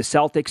apex wings of the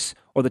Celtics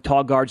or the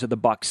tall guards of the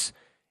Bucks.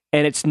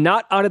 And it's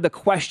not out of the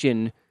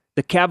question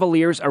the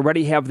Cavaliers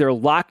already have their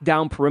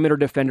lockdown perimeter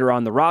defender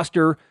on the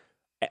roster.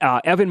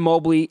 Evan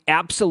Mobley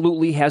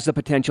absolutely has the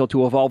potential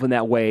to evolve in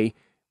that way,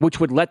 which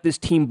would let this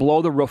team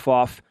blow the roof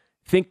off.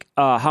 Think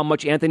how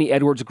much Anthony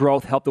Edwards'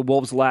 growth helped the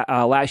Wolves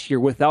last year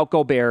without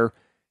Gobert.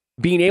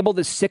 Being able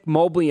to sick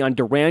Mobley on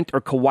Durant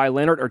or Kawhi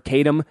Leonard or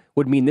Tatum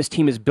would mean this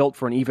team is built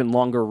for an even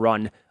longer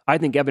run. I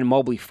think Evan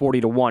Mobley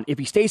 40-1. If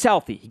he stays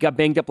healthy, he got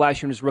banged up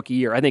last year in his rookie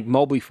year. I think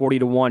Mobley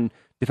 40-1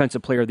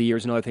 Defensive Player of the Year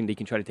is another thing they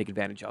can try to take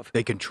advantage of.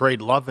 They can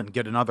trade Love and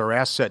get another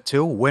asset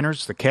too.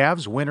 Winners, the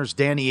Cavs. Winners,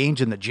 Danny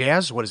Ainge and the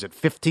Jazz. What is it,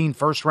 15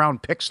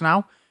 first-round picks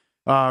now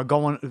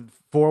going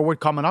forward,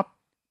 coming up?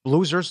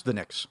 Losers, the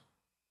Knicks.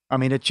 I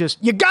mean, it's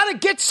just, you got to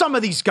get some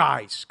of these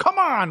guys. Come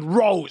on,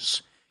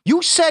 Rose.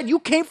 You said you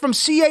came from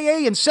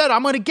CAA and said,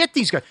 I'm going to get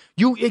these guys.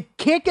 You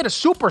can't get a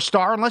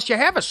superstar unless you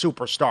have a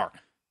superstar.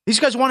 These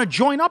guys want to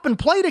join up and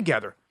play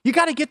together. You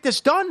got to get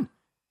this done.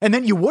 And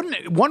then you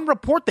wouldn't, one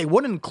report, they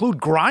wouldn't include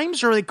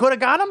Grimes or they could have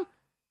got him.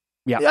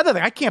 Yeah. The other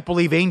thing, I can't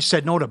believe Ainge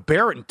said no to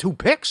Barrett and 2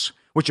 picks,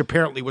 which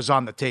apparently was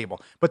on the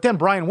table. But then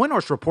Brian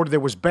Windhorst reported there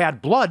was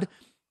bad blood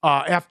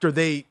after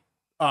they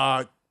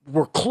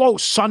were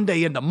close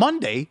Sunday into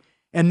Monday.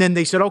 And then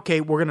they said,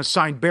 okay, we're going to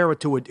sign Barrett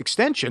to an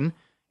extension.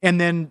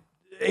 And then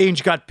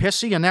Ainge got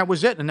pissy, and that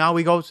was it. And now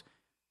he goes,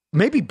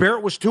 maybe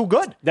Barrett was too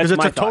good. That's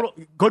my thought.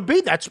 Could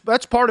be. That's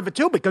part of it,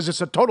 too, because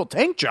it's a total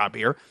tank job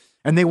here,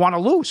 and they want to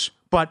lose.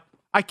 But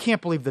I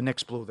can't believe the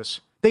Knicks blew this.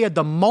 They had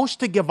the most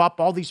to give up,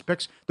 all these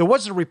picks. There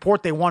was a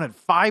report they wanted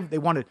 5. They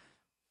wanted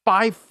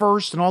 5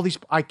 first and all these.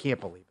 I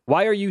can't believe it.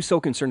 Why are you so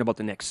concerned about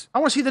the Knicks? I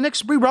want to see the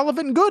Knicks be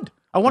relevant and good.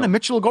 I wanted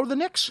Mitchell to go to the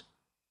Knicks.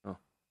 Oh.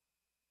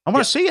 I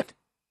want to see it.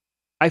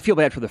 I feel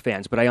bad for the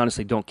fans, but I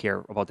honestly don't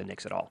care about the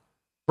Knicks at all.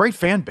 Great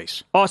fan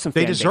base. Awesome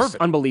fan base. They deserve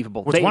it.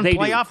 Unbelievable. Was one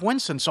playoff win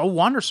since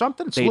 01 or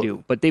something? They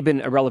do, but they've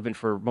been irrelevant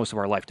for most of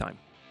our lifetime.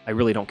 I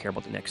really don't care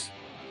about the Knicks.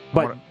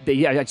 But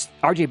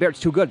RJ Barrett's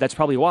too good. That's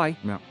probably why.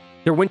 Yeah.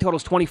 Their win total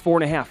is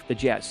 24.5, the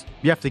Jazz.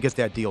 You have to get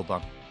that deal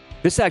done.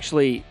 This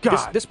actually,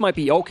 this might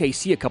be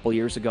OKC a couple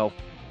years ago,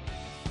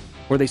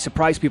 where they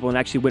surprise people and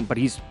actually win. But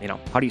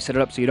how do you set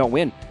it up so you don't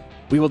win?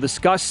 We will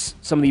discuss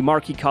some of the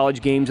marquee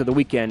college games of the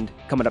weekend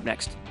coming up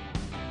next.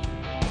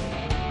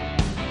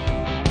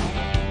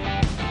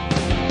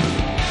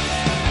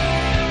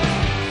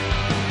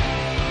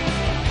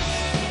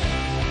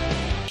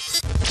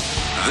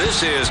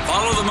 This is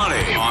Follow the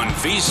Money on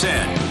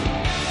VSiN.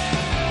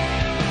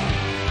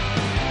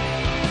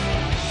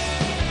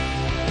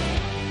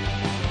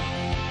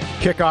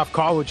 Kick off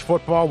college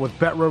football with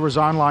BetRivers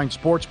Online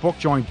Sportsbook.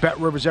 Join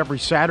BetRivers every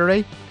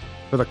Saturday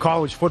for the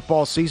college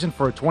football season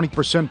for a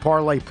 20%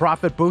 parlay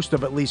profit boost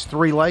of at least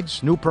 3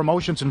 legs. New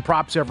promotions and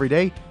props every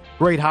day.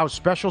 Great house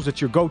specials.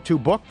 It's your go-to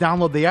book.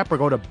 Download the app or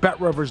go to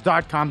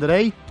BetRivers.com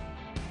today.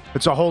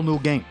 It's a whole new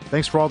game.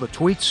 Thanks for all the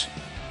tweets.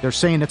 They're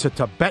saying it's a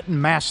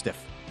Tibetan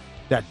Mastiff,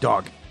 that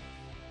dog.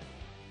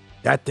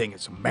 That thing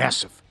is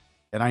massive.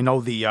 And I know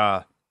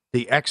the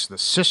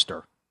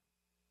sister,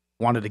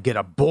 wanted to get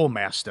a Bull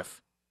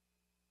Mastiff.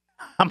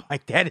 I'm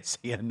like, that is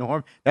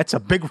enormous. That's a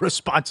big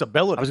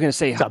responsibility. I was going to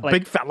say, it's a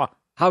big fella.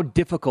 How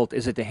difficult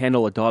is it to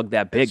handle a dog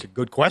that big? That's a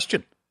good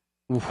question.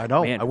 Oof, I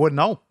know. Man. I wouldn't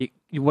know.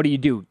 What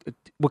do?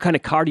 What kind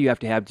of car do you have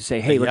to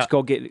say, hey, let's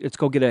go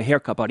get a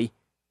haircut, buddy?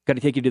 Got to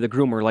take you to the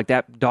groomer like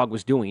that dog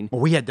was doing. Well,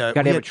 we had got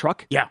to have a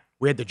truck. Yeah,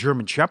 we had the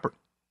German Shepherd,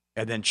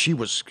 and then she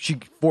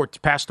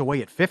passed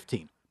away at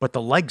 15. But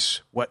the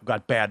legs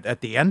got bad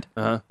at the end.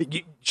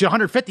 She's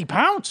 150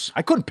 pounds.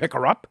 I couldn't pick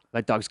her up.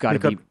 That dog's got to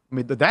be. I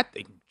mean, that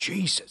thing,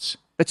 Jesus.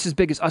 That's as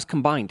big as us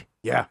combined.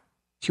 Yeah.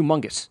 It's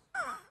humongous.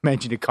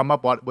 Imagine you come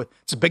up with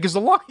it's as big as a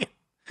lion.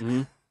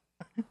 Mm-hmm.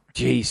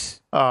 Jeez.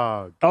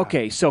 Oh, God.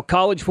 Okay, so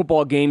college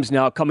football games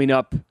now coming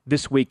up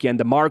this weekend.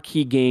 The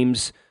marquee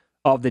games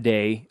of the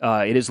day.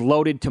 It is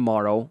loaded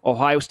tomorrow.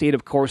 Ohio State,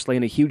 of course,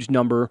 laying a huge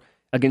number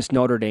against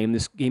Notre Dame.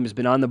 This game has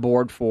been on the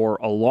board for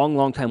a long,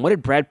 long time. What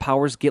did Brad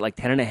Powers get, like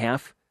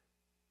 10.5?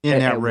 In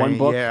that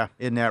range, yeah,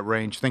 in that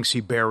range. Thinks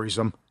he buries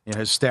them. Yeah,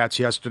 his stats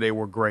yesterday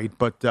were great,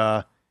 but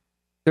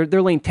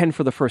they're laying 10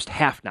 for the first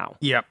half now.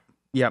 Yep.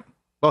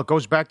 Well, it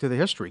goes back to the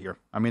history here.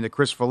 I mean, the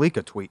Chris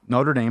Felica tweet: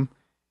 Notre Dame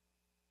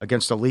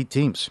against elite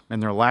teams in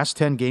their last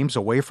 10 games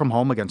away from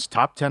home against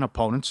top 10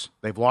 opponents.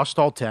 They've lost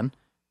all 10.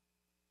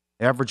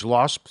 Average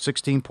loss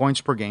 16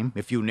 points per game.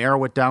 If you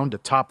narrow it down to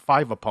top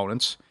 5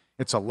 opponents,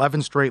 it's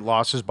 11 straight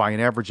losses by an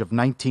average of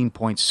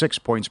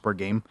 19.6 points per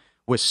game,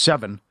 with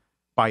 7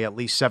 by at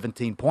least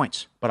 17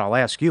 points. But I'll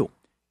ask you,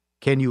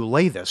 can you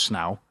lay this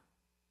now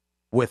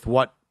with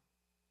what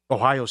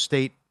Ohio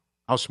State,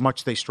 how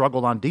much they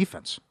struggled on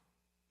defense.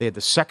 They had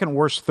the second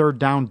worst third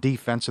down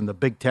defense in the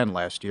Big Ten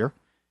last year.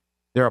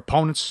 Their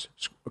opponents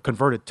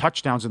converted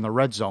touchdowns in the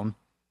red zone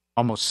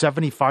almost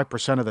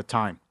 75% of the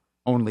time.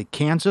 Only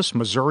Kansas,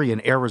 Missouri,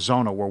 and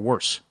Arizona were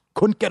worse.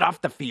 Couldn't get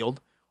off the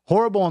field.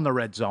 Horrible in the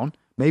red zone.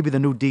 Maybe the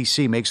new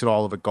DC makes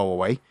all of it go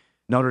away.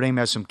 Notre Dame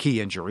has some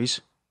key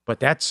injuries. But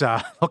that's,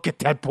 look at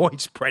that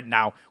point spread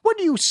now. When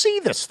do you see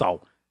this,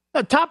 though?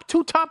 The top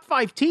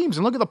 5 teams,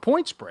 and look at the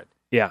point spread.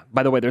 Yeah.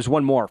 By the way, there's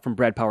one more from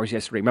Brad Powers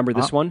yesterday. Remember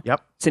this one?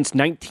 Yep. Since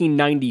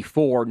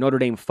 1994, Notre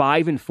Dame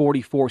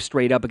 5-44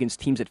 straight up against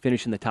teams that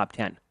finish in the top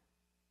 10.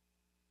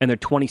 And they're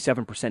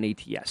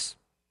 27% ATS.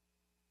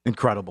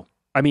 Incredible.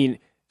 I mean,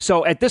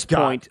 so at this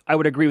point, I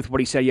would agree with what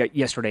he said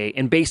yesterday.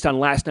 And based on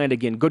last night,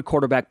 again, good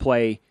quarterback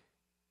play,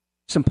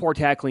 some poor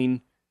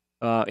tackling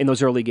in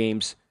those early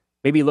games,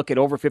 maybe look at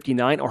over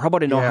 59, or how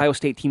about an Ohio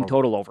State team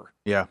total over?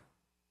 Yeah.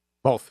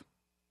 Both.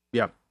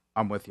 Yeah,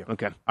 I'm with you.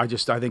 Okay. I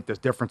think the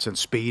difference in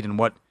speed and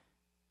what,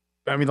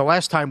 I mean, the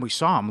last time we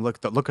saw them,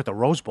 look at the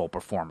Rose Bowl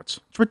performance.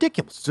 It's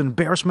ridiculous. It's an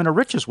embarrassment of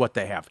riches what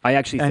they have. I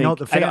actually think,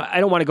 I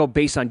don't want to go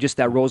based on just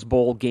that Rose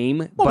Bowl game.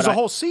 Well, it was a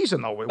whole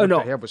season, though, what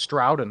they have with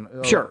Stroud and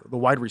the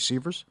wide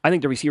receivers. I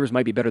think the receivers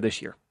might be better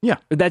this year. Yeah.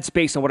 That's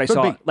based on what I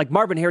saw. Like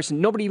Marvin Harrison,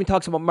 nobody even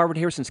talks about Marvin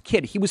Harrison's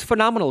kid. He was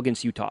phenomenal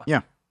against Utah.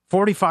 Yeah.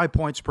 45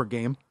 points per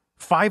game,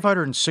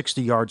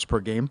 560 yards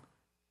per game,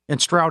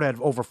 and Stroud had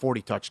over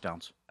 40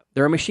 touchdowns.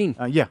 They're a machine.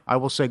 Yeah, I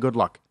will say good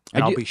luck.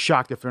 And I'll be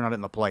shocked if they're not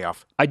in the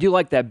playoff. I do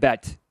like that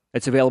bet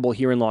that's available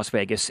here in Las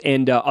Vegas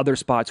and other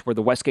spots where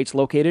the Westgate's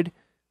located,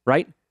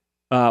 right?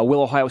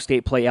 Will Ohio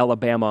State play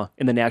Alabama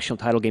in the national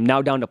title game?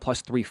 Now down to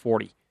plus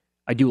 340.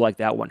 I do like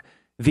that one.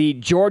 The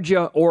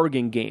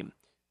Georgia-Oregon game,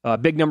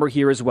 big number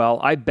here as well.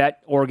 I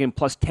bet Oregon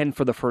plus 10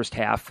 for the first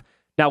half.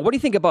 Now, what do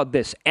you think about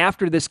this?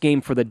 After this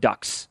game for the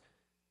Ducks,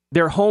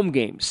 their home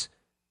games,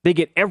 they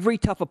get every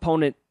tough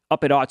opponent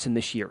up at Autzen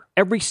this year.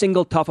 Every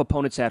single tough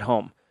opponent's at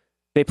home.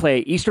 They play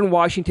Eastern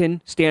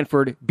Washington,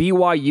 Stanford,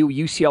 BYU,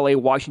 UCLA,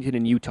 Washington,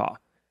 and Utah.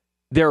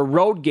 Their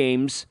road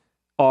games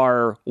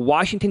are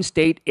Washington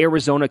State,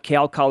 Arizona,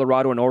 Cal,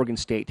 Colorado, and Oregon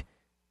State.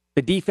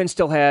 The defense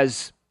still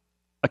has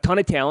a ton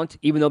of talent,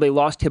 even though they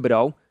lost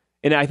Thibodeau,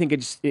 and I think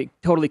it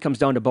totally comes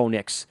down to Bo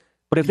Nix.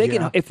 But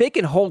if they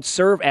can hold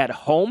serve at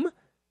home,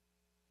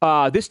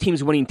 this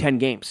team's winning 10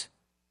 games,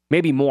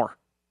 maybe more.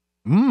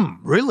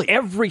 Really?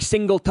 Every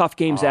single tough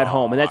game's at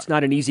home, and that's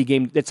not an easy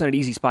game. That's not an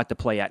easy spot to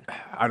play at.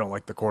 I don't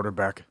like the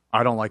quarterback.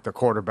 I don't like the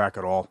quarterback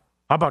at all.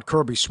 How about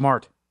Kirby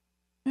Smart?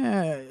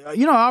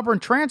 Auburn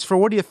transfer.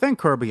 What do you think,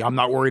 Kirby? I'm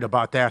not worried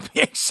about that.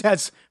 He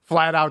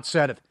flat out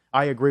said it.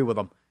 I agree with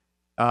him.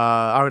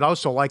 I would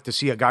also like to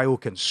see a guy who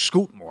can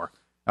scoot more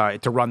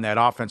to run that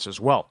offense as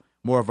well.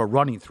 More of a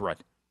running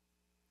threat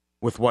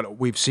with what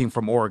we've seen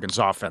from Oregon's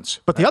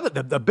offense. But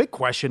the big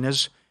question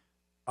is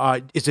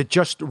it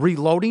just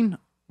reloading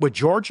with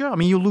Georgia? I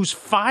mean, you lose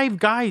 5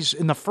 guys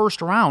in the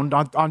first round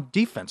on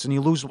defense, and you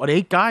lose,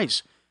 8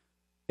 guys?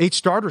 8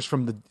 starters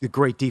from the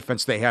great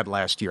defense they had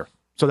last year.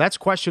 So that's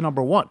question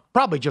number 1.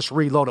 Probably just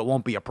reload. It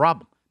won't be a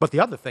problem. But the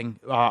other thing,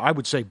 I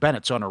would say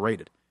Bennett's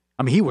underrated.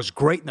 I mean, he was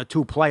great in the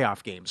 2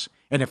 playoff games.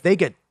 And if they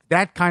get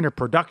that kind of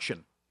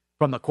production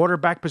from the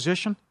quarterback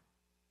position,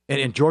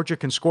 and Georgia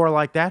can score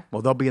like that,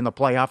 well, they'll be in the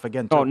playoff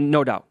again, too. Oh,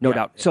 no doubt. No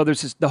doubt. So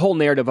there's the whole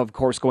narrative, of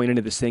course, going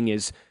into this thing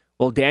is,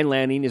 well, Dan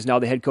Lanning is now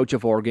the head coach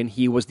of Oregon.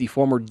 He was the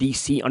former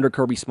DC under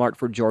Kirby Smart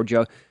for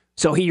Georgia.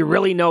 So he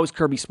really knows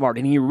Kirby Smart,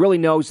 and he really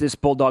knows this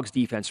Bulldogs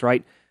defense,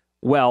 right?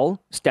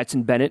 Well,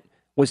 Stetson Bennett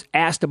was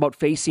asked about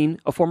facing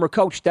a former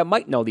coach that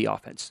might know the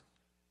offense.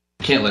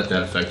 Can't let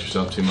that affect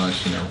yourself too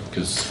much,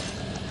 because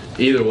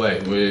either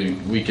way,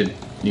 we could,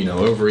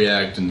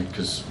 overreact and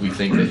because we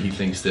think that he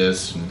thinks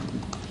this,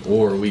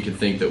 or we could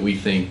think that we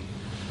think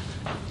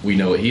we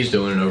know what he's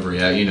doing and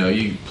overreact.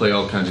 You play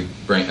all kinds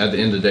of brain. At the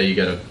end of the day, you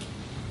got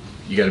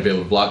to be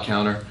able to block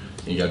counter,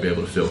 and you got to be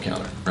able to field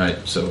counter, right?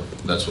 So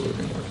that's what we're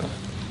going to work on.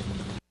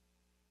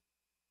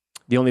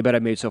 The only bet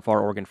I've made so far,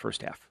 Oregon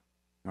first half.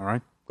 All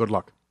right. Good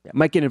luck. Yeah,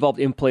 might get involved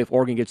in play if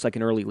Oregon gets like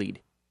an early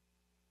lead.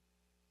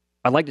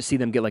 I'd like to see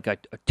them get like a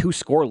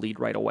 2-score lead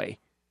right away,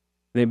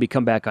 and then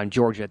come back on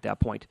Georgia at that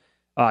point.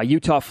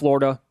 Utah,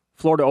 Florida.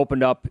 Florida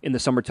opened up in the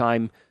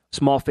summertime,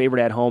 small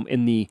favorite at home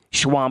in the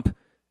Schwamp,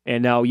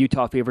 and now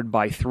Utah favored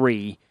by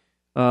 3.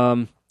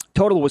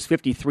 Total was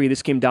 53.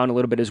 This came down a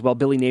little bit as well.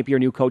 Billy Napier,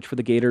 new coach for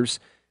the Gators.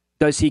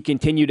 Does he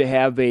continue to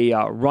have a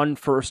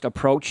run-first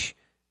approach,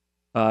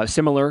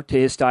 similar to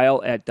his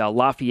style at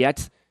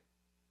Lafayette?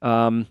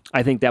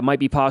 I think that might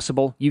be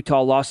possible.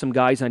 Utah lost some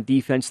guys on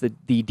defense. The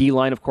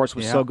D-line, of course,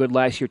 was so good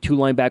last year. 2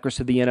 linebackers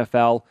to the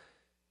NFL.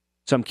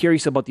 So I'm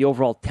curious about the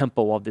overall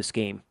tempo of this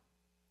game.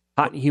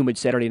 Hot and humid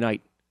Saturday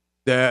night.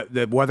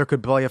 The weather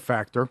could play a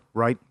factor,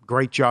 right?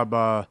 Great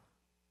job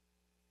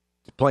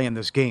playing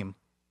this game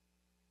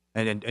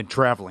and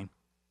traveling.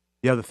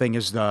 The other thing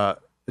is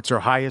it's their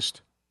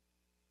highest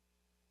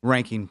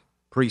ranking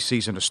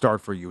preseason to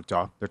start for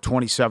Utah. They're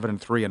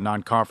 27-3 in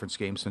non-conference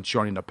games since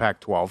joining the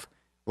Pac-12.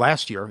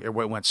 Last year, it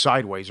went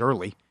sideways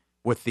early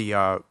with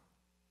the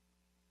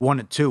 1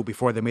 and 2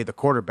 before they made the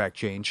quarterback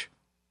change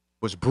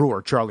was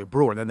Charlie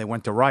Brewer. Then they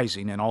went to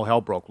Rising, and all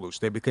hell broke loose.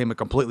 They became a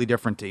completely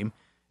different team.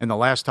 And the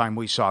last time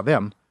we saw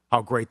them,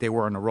 how great they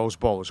were in the Rose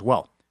Bowl as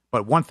well.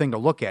 But one thing to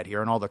look at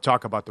here, and all the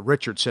talk about the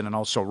Richardson and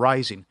also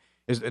Rising,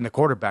 is in the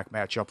quarterback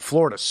matchup,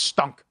 Florida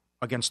stunk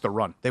against the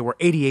run. They were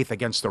 88th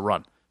against the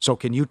run. So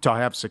can Utah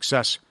have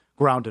success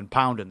ground and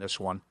pound in this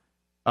one?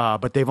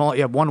 But they've only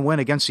had one win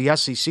against the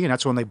SEC, and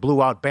that's when they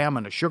blew out Bama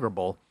in the Sugar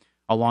Bowl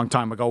a long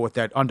time ago with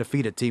that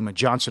undefeated team, and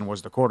Johnson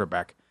was the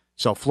quarterback.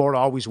 So Florida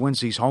always wins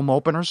these home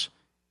openers.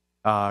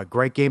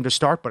 Great game to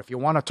start. But if you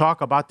want to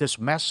talk about this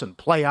mess and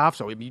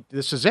playoffs,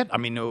 this is it. I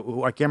mean,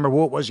 I can't remember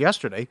who it was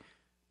yesterday,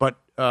 but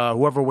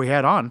whoever we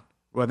had on,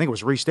 well, I think it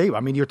was Reese Davis. I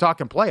mean, you're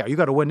talking playoff. You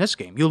got to win this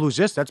game. You lose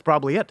this, that's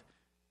probably it.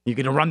 You're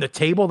going to run the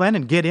table then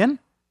and get in?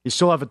 You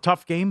still have a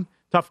tough games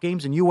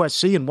in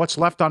USC and what's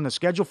left on the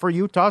schedule for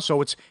Utah,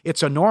 so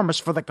it's enormous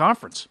for the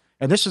conference.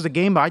 And this is a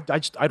game I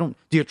don't.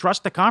 Do you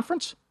trust the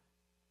conference?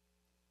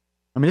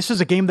 I mean, this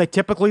is a game they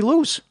typically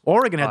lose.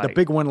 Oregon had the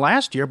big win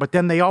last year, but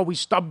then they always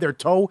stub their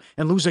toe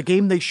and lose a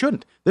game they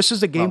shouldn't. This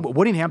is a game.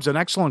 Whittingham's an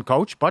excellent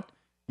coach, but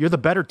you're the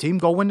better team.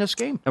 Go win this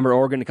game. Remember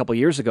Oregon a couple of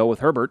years ago with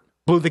Herbert.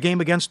 Blew the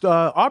game against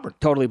Auburn.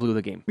 Totally blew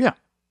the game. Yeah.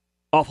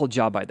 Awful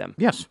job by them.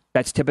 Yes.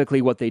 That's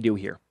typically what they do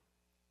here.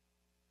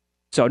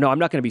 So, no, I'm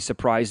not going to be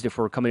surprised if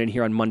we're coming in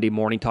here on Monday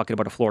morning talking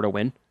about a Florida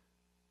win.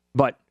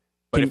 But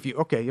if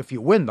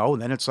you win, though,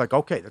 then it's like,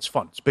 okay, that's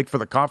fun. It's big for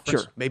the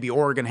conference. Sure. Maybe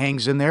Oregon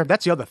hangs in there.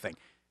 That's the other thing.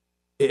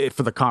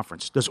 For the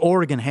conference, does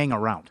Oregon hang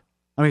around?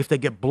 I mean, if they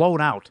get blown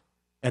out,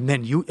 and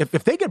then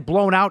if they get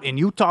blown out and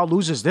Utah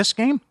loses this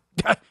game,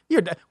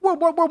 we're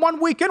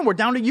 1 week in. We're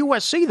down to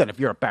USC then if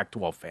you're a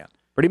Pac-12 fan.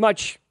 Pretty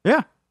much.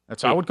 Yeah,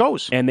 that's how it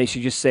goes. And they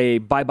should just say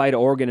bye-bye to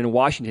Oregon and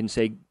Washington and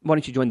say, why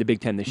don't you join the Big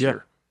Ten this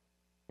year?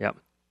 Yeah.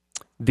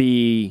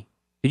 Did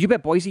you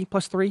bet Boise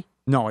 +3?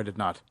 No, I did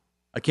not.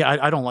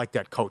 I don't like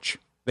that coach.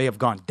 They have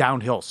gone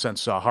downhill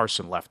since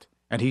Harsin left.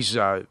 And he's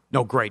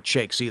no great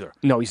shakes either.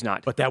 No, he's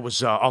not. But that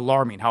was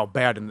alarming how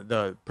bad and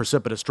the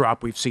precipitous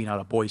drop we've seen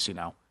out of Boise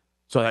now.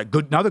 So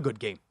another good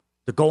game.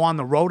 To go on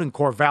the road in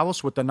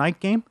Corvallis with the night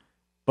game.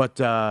 But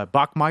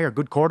Bachmeier,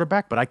 good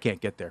quarterback, but I can't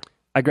get there.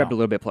 I grabbed a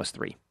little bit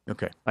 +3.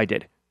 Okay. I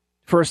did.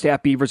 First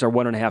half, Beavers are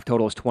 1.5.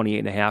 Total is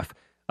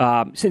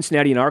 28.5.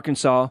 Cincinnati and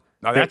Arkansas.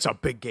 Now that's a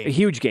big game. A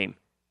huge game.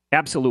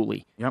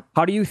 Absolutely. Yep.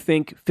 How do you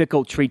think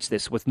Fickell treats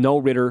this with no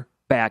Ritter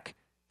back?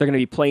 They're going to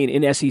be playing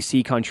in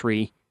SEC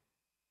country.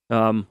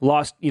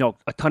 Lost,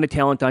 a ton of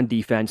talent on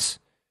defense.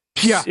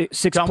 Yeah.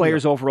 Six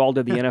players overall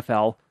to the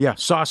NFL. Yeah,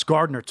 Sauce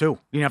Gardner, too.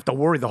 You didn't have to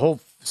worry. The whole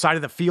side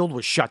of the field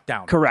was shut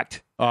down.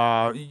 Correct.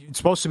 It's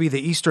supposed to be the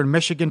Eastern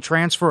Michigan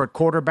transfer at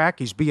quarterback.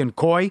 He's being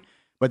coy.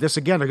 But this,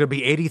 again, there are going to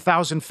be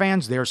 80,000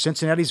 fans there.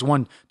 Cincinnati's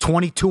won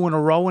 22 in a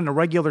row in the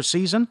regular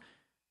season.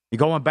 You're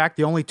going back,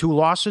 the only 2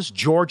 losses,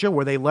 Georgia,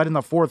 where they led in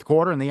the fourth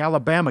quarter, and the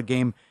Alabama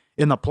game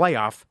in the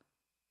playoff.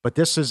 But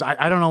this is,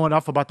 I don't know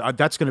enough about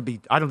that's going to be,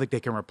 I don't think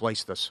they can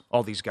replace this,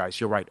 all these guys.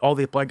 You're right. All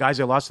the guys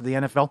they lost to the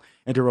NFL,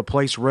 and to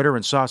replace Ritter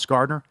and Sauce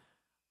Gardner,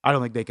 I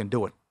don't think they can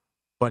do it.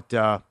 But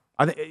I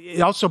think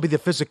it'll also be the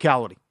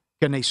physicality.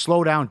 Can they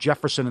slow down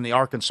Jefferson in the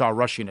Arkansas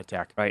rushing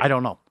attack? Right. I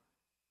don't know.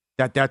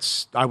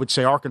 That's I would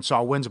say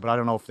Arkansas wins, but I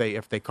don't know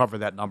if they cover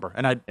that number.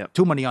 And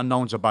too many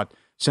unknowns about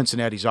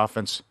Cincinnati's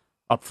offense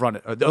up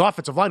front. The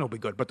offensive line will be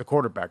good, but the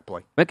quarterback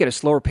play. Might get a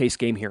slower pace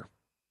game here.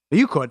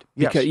 You could,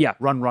 yes. Because,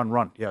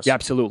 Run, yes. Yeah,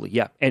 absolutely,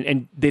 yeah.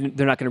 And they're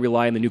not going to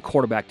rely on the new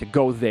quarterback to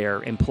go there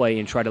and play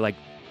and try to,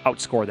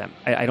 outscore them.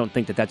 I don't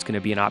think that's going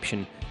to be an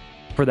option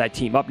for that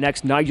team. Up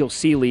next, Nigel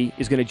Seeley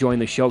is going to join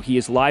the show. He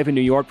is live in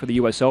New York for the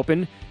U.S.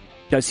 Open.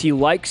 Does he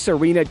like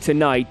Serena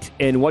tonight?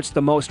 And what's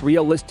the most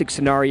realistic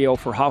scenario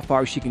for how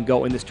far she can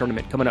go in this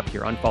tournament? Coming up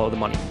here on Follow the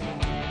Money.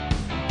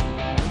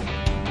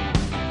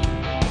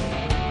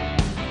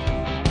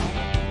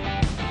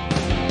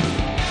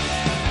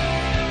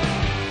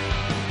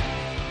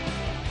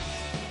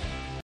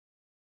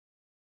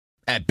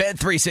 At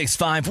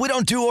Bet365, we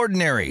don't do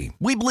ordinary.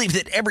 We believe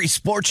that every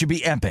sport should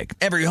be epic.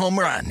 Every home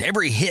run,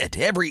 every hit,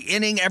 every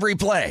inning, every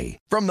play.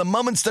 From the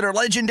moments that are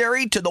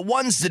legendary to the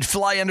ones that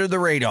fly under the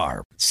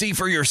radar. See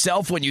for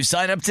yourself when you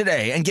sign up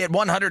today and get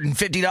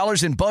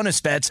 $150 in bonus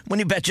bets when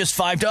you bet just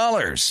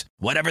 $5.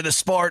 Whatever the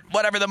sport,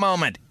 whatever the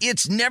moment,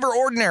 it's never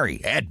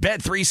ordinary at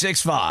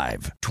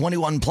Bet365.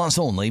 21 plus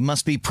only.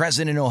 Must be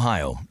present in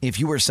Ohio. If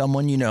you or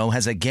someone you know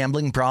has a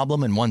gambling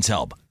problem and wants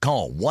help,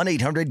 call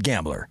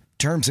 1-800-GAMBLER.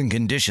 Terms and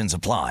conditions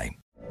apply.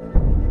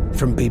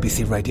 From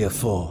BBC Radio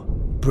 4,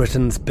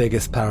 Britain's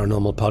biggest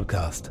paranormal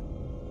podcast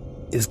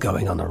is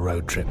going on a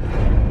road trip.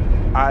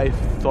 I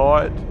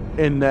thought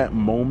in that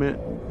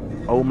moment,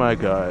 oh my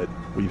God,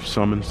 we've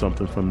summoned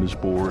something from this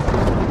board.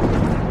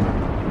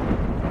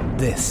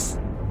 This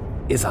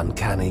is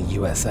Uncanny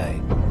USA.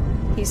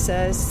 He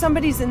says,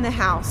 somebody's in the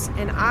house,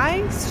 and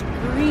I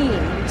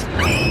screamed.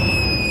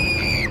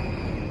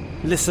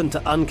 Listen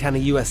to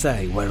Uncanny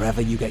USA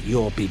wherever you get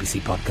your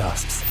BBC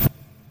podcasts,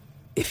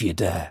 if you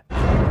dare.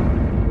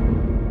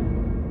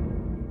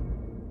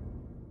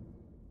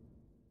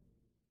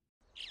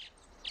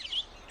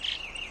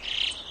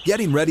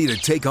 Getting ready to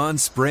take on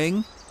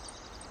spring?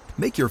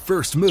 Make your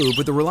first move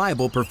with the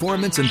reliable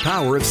performance and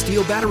power of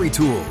Steel battery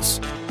tools.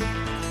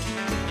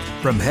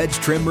 From hedge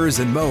trimmers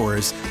and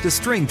mowers to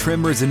string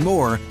trimmers and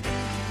more,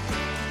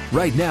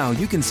 right now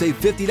you can save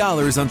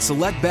 $50 on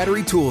select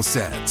battery tool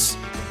sets.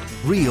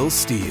 Real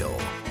Steel.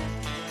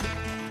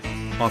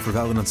 Offer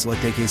valid on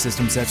select AK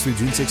system sets through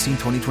June 16,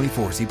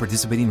 2024. See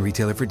participating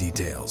retailer for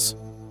details.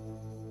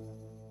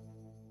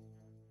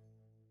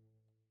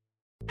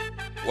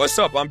 What's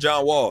up? I'm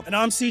John Wall. And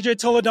I'm CJ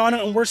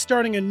Toledano, and we're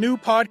starting a new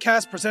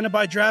podcast presented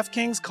by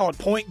DraftKings called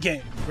Point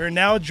Game. We're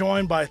now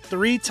joined by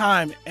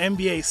three-time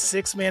NBA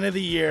Sixth Man of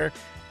the Year,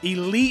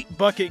 elite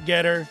bucket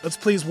getter. Let's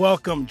please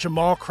welcome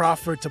Jamal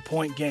Crawford to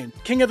Point Game.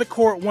 King of the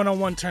Court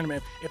one-on-one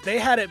tournament. If they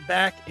had it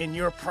back in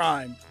your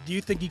prime, do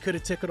you think you could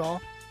have took it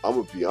all? I'm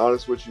going to be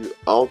honest with you.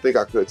 I don't think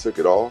I could have took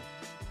it all,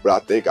 but I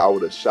think I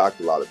would have shocked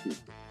a lot of people.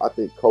 I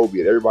think Kobe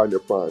and everybody in their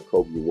prime,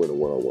 Kobe would win a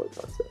one-on-one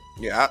contest.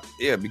 Yeah,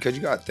 because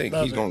you got to think.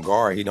 He's going to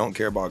guard. He don't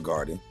care about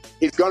guarding.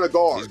 He's going to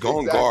guard. He's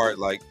going to guard.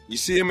 Like, you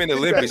see him in the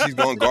Olympics, he's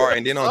going to guard.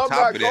 And then on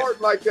top of that. I'm not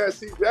guarding like that,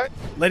 CJ.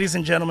 Ladies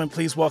and gentlemen,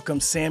 please welcome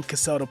Sam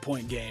Cassell to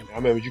Point Game. I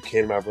remember you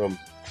came to my room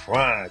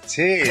crying,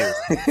 tears.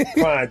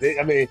 Crying.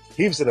 I mean,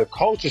 he was in a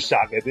culture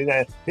shock. And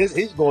then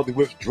he's going through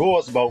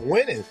withdrawals about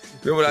winning.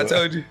 Remember what I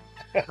told you?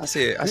 I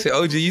said,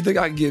 OG, you think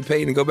I can get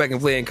paid and go back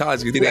and play in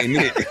college because it ain't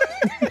it?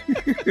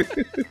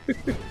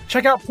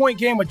 Check out Point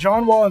Game with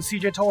John Wall and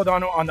CJ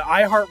Toledano on the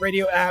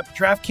iHeartRadio app,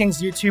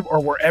 DraftKings YouTube, or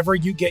wherever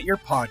you get your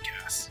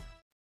podcasts.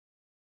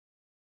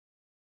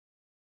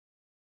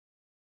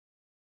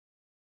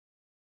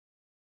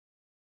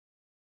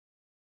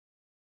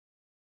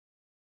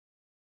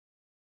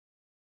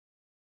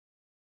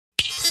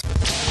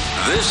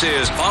 This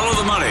is Follow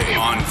the Money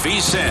on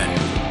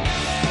VSiN.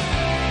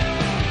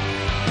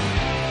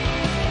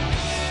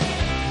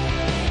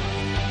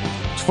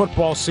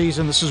 Football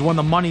season. This is when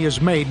the money is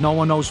made. No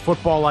one knows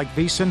football like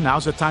VSiN.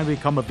 Now's the time to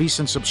become a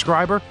VSiN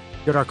subscriber.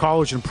 Get our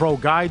college and pro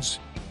guides.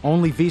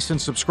 Only VSiN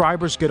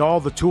subscribers get all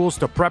the tools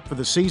to prep for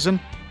the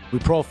season. We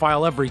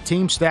profile every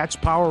team, stats,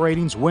 power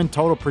ratings, win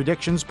total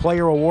predictions,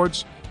 player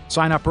awards.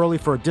 Sign up early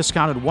for a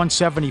discounted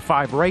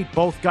 $175 rate.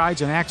 Both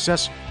guides and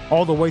access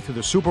all the way through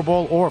the Super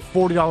Bowl, or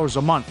 $40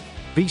 a month.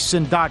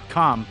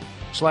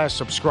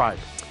 VSiN.com/subscribe.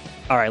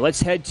 All right,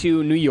 let's head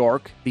to New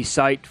York, the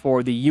site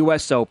for the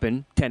U.S.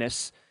 Open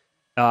tennis.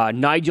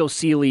 Nigel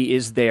Seeley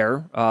is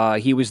there.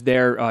 He was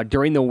there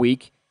during the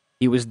week.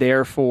 He was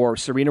there for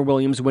Serena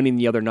Williams winning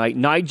the other night.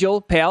 Nigel,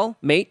 pal,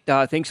 mate,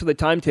 thanks for the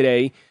time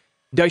today.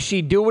 Does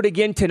she do it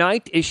again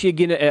tonight? Is she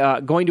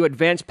going to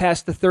advance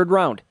past the third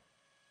round?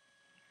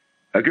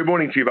 Good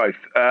morning to you both.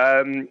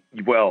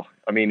 Well,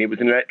 I mean, it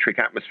was an electric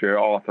atmosphere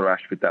at Arthur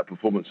Ashe with that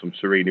performance from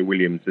Serena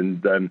Williams.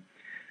 And I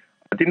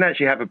didn't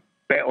actually have a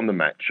bet on the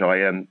match.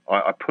 I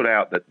put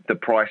out that the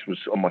price was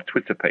on my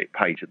Twitter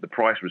page, that the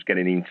price was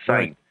getting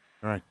insane.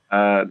 Right.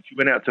 She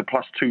went out to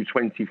plus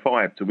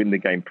 225 to win the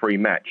game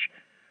pre-match.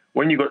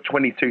 When you've got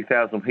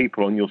 22,000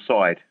 people on your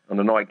side on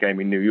a night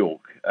game in New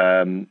York,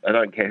 I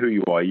don't care who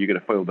you are, you're going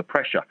to feel the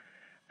pressure.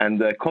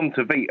 And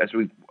Kontaveit, as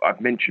I've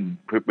mentioned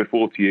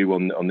before to you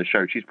on the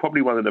show, she's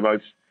probably one of the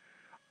most.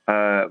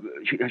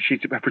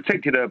 She's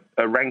protected a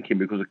ranking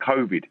because of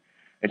COVID,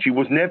 and she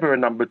was never a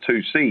number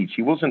 2 seed.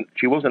 She wasn't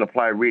a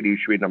player really who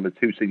should be a number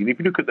 2 seed. And if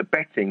you look at the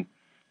betting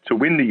to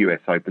win the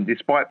US Open,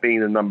 despite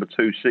being a number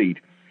 2 seed,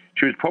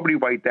 she was probably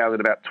weighed down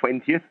at about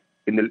 20th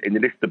in the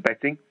list of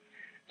betting.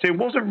 So it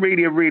wasn't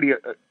really a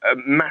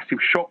massive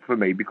shock for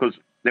me because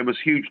there was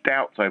huge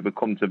doubts over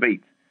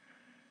Kontaveit.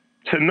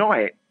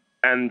 Tonight,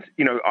 and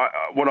you know,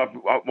 while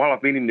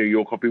I've been in New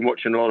York, I've been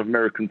watching a lot of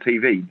American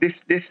TV.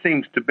 This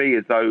seems to be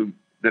as though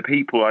the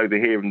people over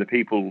here and the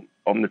people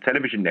on the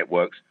television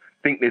networks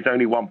think there's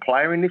only one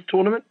player in this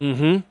tournament,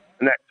 and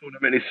that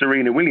tournament is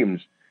Serena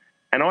Williams.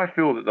 And I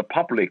feel that the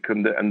public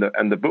and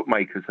the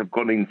bookmakers have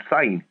gone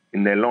insane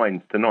in their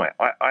lines tonight.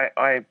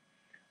 I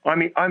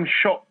mean, I'm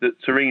shocked that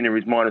Serena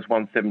is minus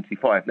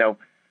 175. Now,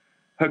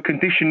 her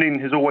conditioning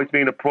has always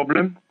been a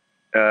problem.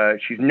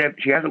 She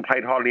hasn't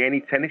played hardly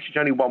any tennis. She's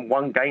only won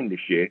one game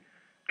this year,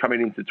 coming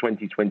into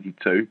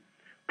 2022.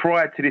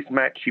 Prior to this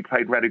match, she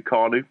played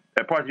Raducanu.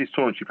 Prior to this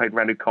tournament, she played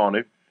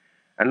Raducanu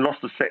and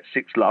lost the set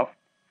 6-love.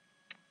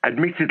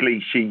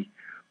 Admittedly, she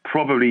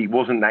probably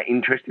wasn't that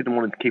interested and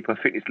wanted to keep her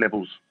fitness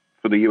levels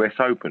for the US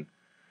Open.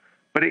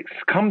 But it's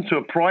come to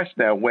a price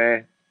now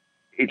where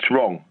it's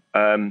wrong.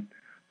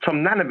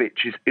 Tomljanovic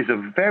is a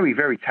very,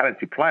 very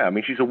talented player. I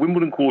mean, she's a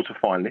Wimbledon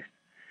quarterfinalist.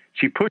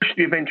 She pushed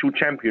the eventual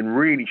champion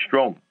really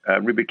strong,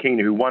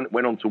 Rybakina, who went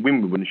on to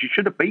Wimbledon. She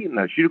should have beaten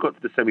her. She should have got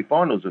to the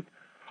semi-finals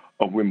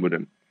of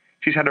Wimbledon.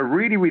 She's had a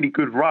really, really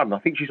good run. I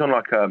think she's on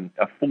like a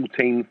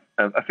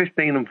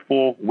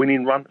 15-4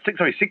 winning run.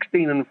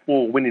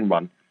 16-4 winning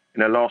run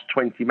in her last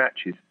 20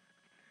 matches.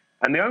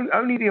 And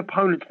only the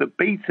opponents that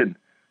beaten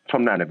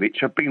Tomljanovic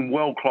have been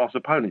world-class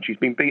opponents. She's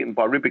been beaten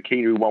by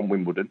Rybakina, who won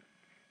Wimbledon.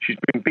 She's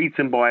been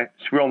beaten by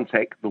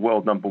Swiatek, the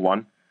world number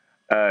 1,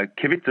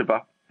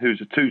 Kvitova,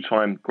 who's a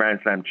 2-time Grand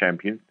Slam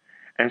champion,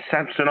 and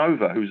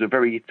Samsonova, who's a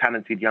very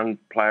talented young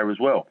player as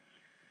well.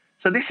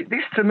 So this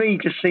to me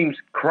just seems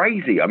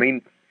crazy. I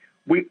mean,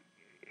 we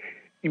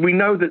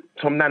know that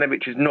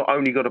Tomljanovic has not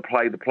only got to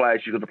play the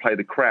players, she's got to play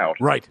the crowd.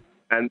 Right.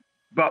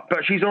 But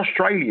she's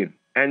Australian,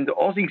 and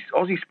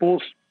Aussie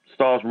sports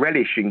stars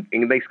relish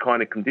in these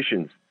kind of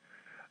conditions.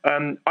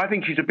 I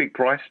think she's a big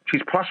price.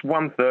 She's plus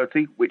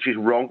 130, which is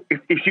wrong.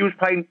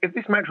 If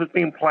this match was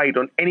being played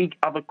on any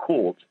other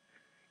court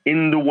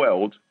in the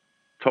world,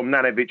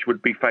 Tomljanovic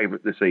would be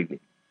favourite this evening.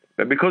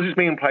 But because it's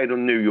being played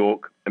on New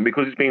York and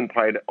because it's being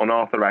played on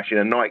Arthur Ashe in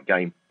a night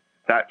game,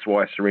 that's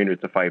why Serena is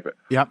the favourite.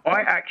 Yep.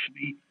 I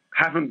actually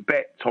haven't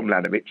bet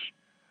Tomljanovic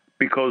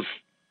because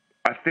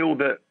I feel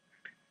that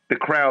the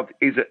crowd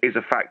is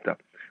a factor.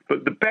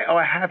 But the bet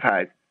I have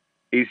had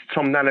is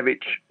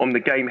Tomljanovic on the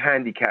game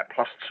handicap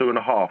plus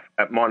 2.5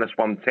 at minus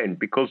 110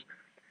 because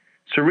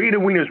Serena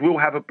Williams will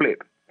have a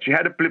blip. She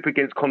had a blip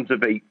against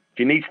Kontaveit.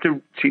 She needs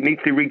to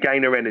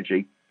regain her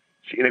energy.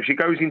 If she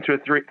goes into a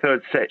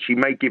third set, she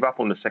may give up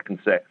on the second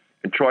set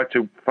and try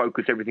to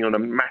focus everything on a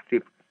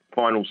massive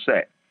final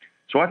set.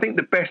 So I think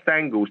the best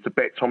angle is to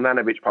bet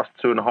Tomljanovic plus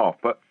 2.5.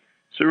 But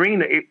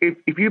Serena,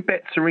 if you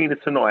bet Serena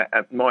tonight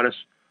at minus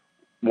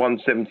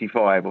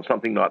 175 or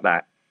something like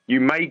that, you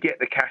may get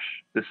the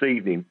cash this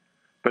evening,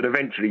 but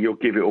eventually you'll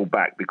give it all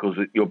back because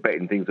you're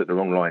betting things at the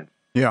wrong line.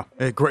 Yeah,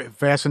 a great,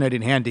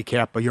 fascinating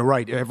handicap, but you're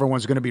right.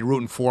 Everyone's going to be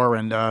rooting for her,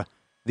 and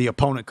the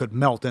opponent could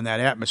melt in that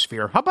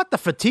atmosphere. How about the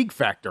fatigue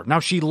factor? Now,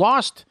 she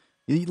lost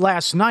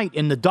last night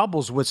in the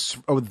doubles with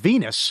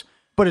Venus,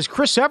 but as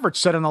Chris Evert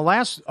said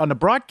on the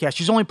broadcast,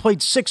 she's only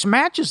played 6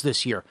 matches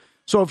this year.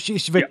 So if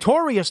she's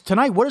victorious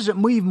tonight, what does it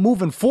mean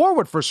moving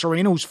forward for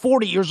Serena, who's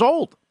 40 years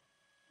old?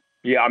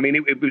 Yeah, I mean,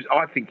 it was.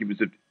 I think it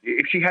was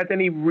if she had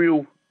any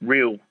real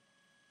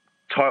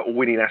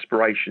title-winning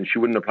aspirations, she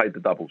wouldn't have played the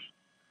doubles.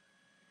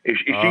 If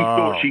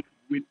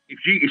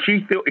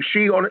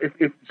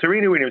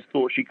Serena Williams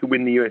thought she could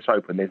win the US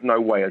Open, there's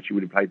no way she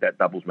would have played that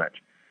doubles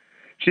match.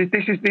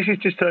 This is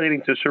just turning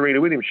into a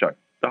Serena Williams show.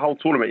 The whole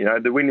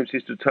tournament, the Williams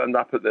sisters turned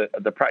up at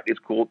the practice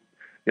court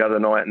the other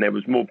night, and there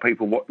was more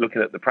people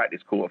looking at the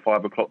practice court at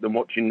 5 o'clock than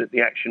watching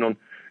the action on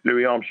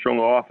Louis Armstrong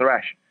or Arthur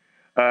Ashe.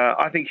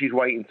 I think she's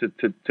waiting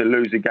to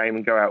lose a game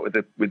and go out with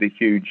a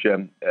huge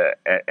an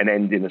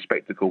end in a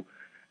spectacle.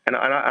 And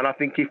I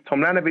think if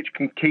Tomljanovic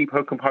can keep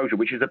her composure,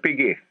 which is a big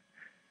if,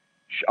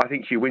 I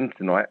think she wins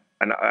tonight.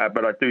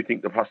 But I do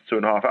think the plus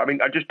 2.5. I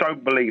mean, I just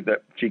don't believe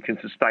that she can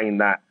sustain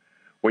that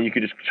when you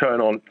can just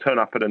turn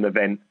up at an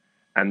event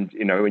and,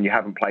 when you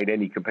haven't played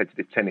any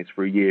competitive tennis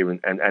for a year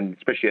and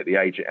especially at the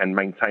age and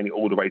maintain it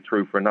all the way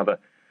through for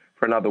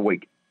another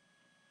week.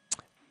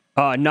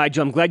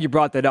 Nigel, I'm glad you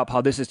brought that up,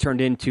 how this has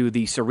turned into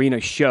the Serena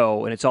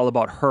show, and it's all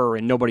about her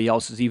and nobody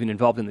else is even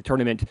involved in the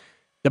tournament.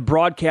 The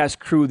broadcast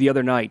crew the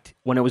other night,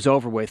 when it was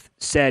over with,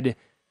 said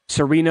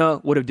Serena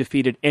would have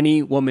defeated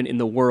any woman in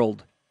the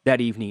world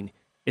that evening.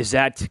 Is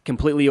that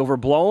completely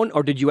overblown,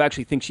 or did you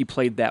actually think she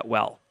played that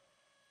well?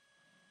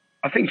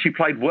 I think she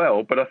played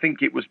well, but I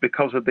think it was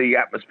because of the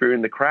atmosphere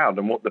in the crowd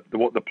and what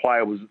the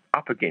player was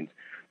up against.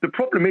 The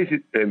problem is,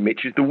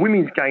 Mitch, is the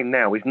women's game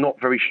now is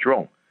not very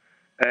strong.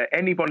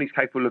 Anybody's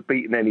capable of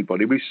beating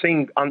anybody. We've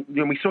seen,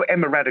 we saw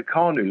Emma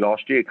Raducanu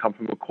last year come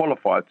from a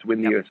qualifier to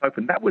win the US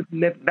Open. That would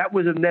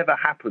have never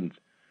happened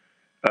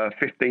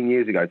 15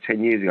 years ago,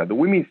 10 years ago. The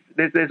women's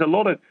there's a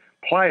lot of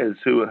players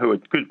who are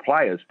good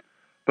players,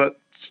 but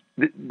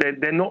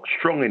they're not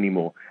strong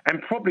anymore.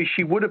 And probably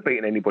she would have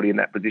beaten anybody in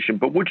that position.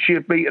 But would she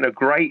have beaten a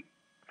great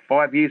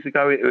 5 years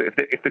ago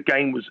if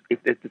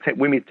the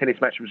women's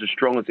tennis match was as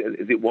strong as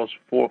it was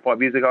 4 or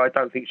 5 years ago? I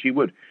don't think she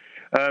would.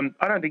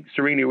 I don't think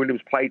Serena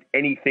Williams played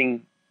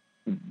anything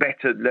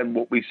better than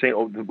what we've seen,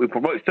 or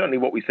certainly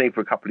what we've seen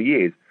for a couple of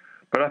years.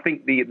 But I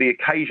think the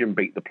occasion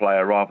beat the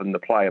player rather than the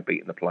player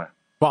beating the player.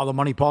 Follow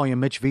Money Paulie and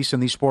Mitch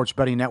Veasan, the Sports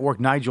Betting Network.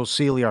 Nigel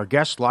Seeley, our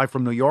guest, live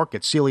from New York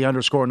at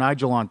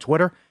Seeley_Nigel on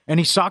Twitter.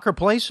 Any soccer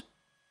plays?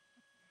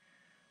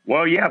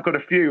 Well, yeah, I've got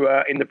a few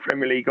in the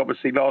Premier League.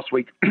 Obviously, last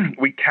week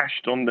we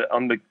cashed on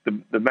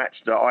the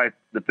match that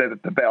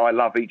the bet I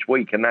love each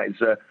week, and that is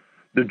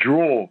the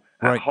draw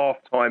at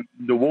halftime,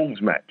 the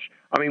Wolves match.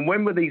 I mean,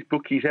 when were these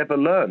bookies ever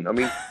learn? I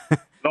mean,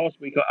 last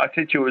week I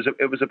said to you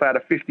it was about a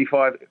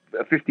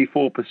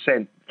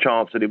 54%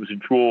 chance that it was a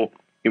draw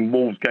in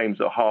Wolves games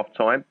at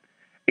halftime.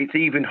 It's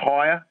even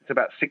higher. It's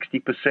about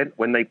 60%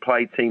 when they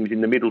play teams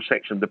in the middle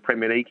section of the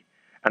Premier League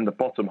and the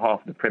bottom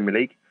half of the Premier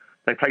League.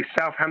 They play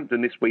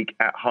Southampton this week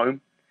at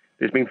home.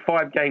 There's been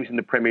 5 games in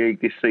the Premier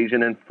League this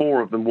season, and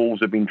 4 of them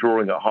Wolves have been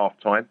drawing at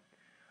halftime.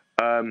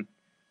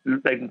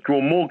 They've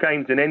drawn more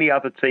games than any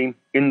other team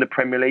in the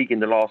Premier League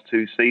in the last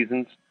 2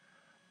 seasons.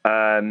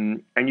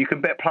 And you can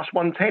bet plus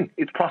 110.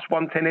 It's plus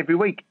 110 every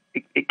week.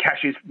 It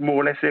cashes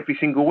more or less every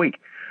single week.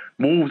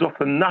 Wolves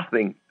offer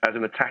nothing as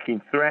an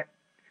attacking threat.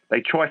 They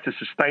try to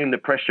sustain the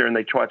pressure and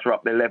they try to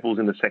up their levels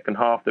in the second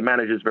half. The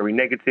manager's very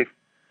negative.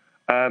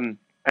 And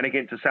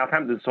against the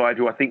Southampton side,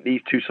 who I think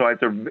these two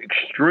sides are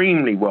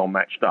extremely well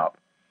matched up,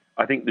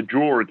 I think the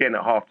draw again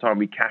at halftime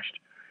we cashed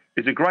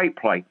is a great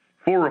play.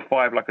 4 or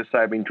 5, like I say,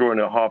 have been drawing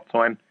at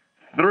halftime.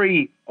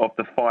 3 of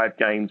the 5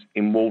 games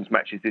in Wolves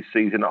matches this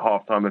season at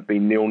halftime have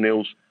been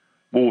 0-0s.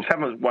 Wolves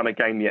haven't won a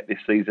game yet this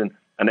season,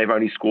 and they've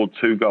only scored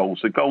 2 goals.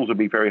 So goals will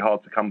be very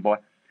hard to come by.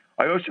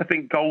 I also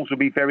think goals will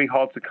be very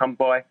hard to come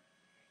by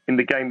in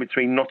the game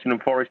between Nottingham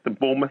Forest and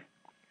Bournemouth.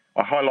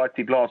 I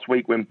highlighted last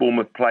week when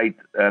Bournemouth played,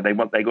 they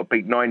got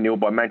beat 9-0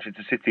 by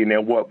Manchester City, and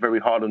they'll work very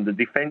hard on the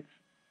defence.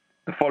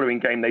 The following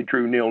game, they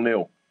drew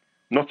 0-0.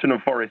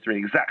 Nottingham Forest are in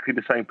exactly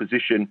the same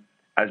position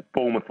as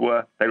Bournemouth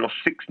were. They lost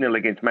 6-0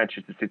 against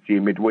Manchester City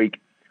in midweek.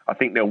 I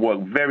think they'll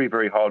work very,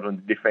 very hard on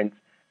the defence.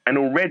 And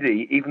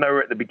already, even though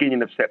we're at the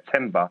beginning of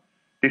September,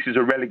 this is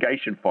a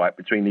relegation fight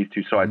between these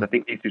two sides. I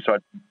think these two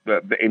sides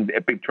are in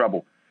big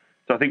trouble.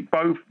 So I think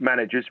both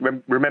managers,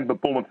 remember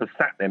Bournemouth have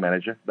sacked their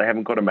manager. They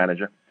haven't got a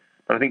manager.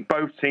 But I think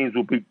both teams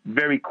will be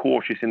very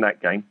cautious in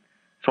that game.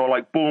 So I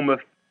like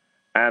Bournemouth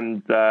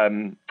and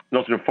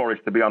Nottingham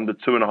Forest to be under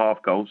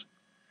 2.5 goals.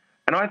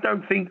 And I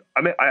don't think,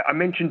 I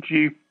mentioned to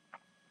you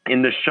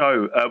in the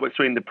show,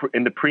 in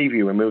the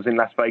preview when we was in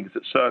Las Vegas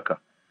at Circa,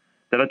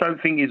 that I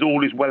don't think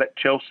all is well at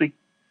Chelsea.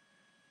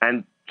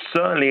 And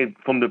certainly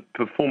from the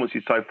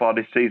performances so far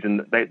this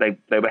season,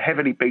 they were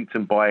heavily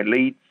beaten by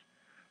Leeds.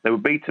 They were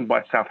beaten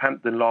by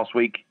Southampton last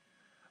week.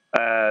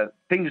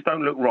 Things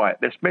don't look right.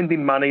 They're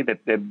spending money.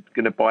 They're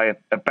going to buy a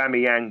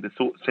Aubameyang, the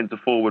centre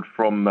forward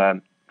from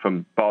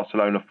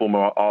Barcelona,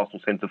 former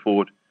Arsenal centre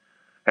forward.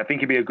 I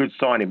think he'd be a good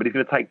signing, but it's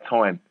going to take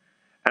time.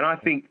 And I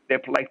think the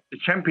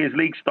Champions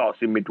League starts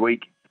in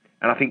midweek,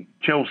 and I think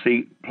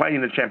Chelsea playing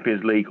in the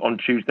Champions League on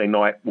Tuesday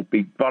night will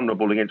be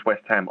vulnerable against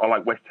West Ham. I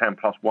like West Ham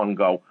plus 1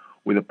 goal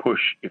with a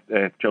push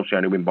if Chelsea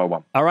only win by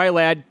 1. All right,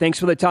 lad. Thanks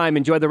for the time.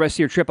 Enjoy the rest of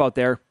your trip out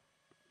there.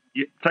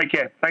 Yeah, take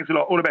care. Thanks a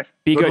lot. All the best.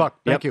 Be good. Luck.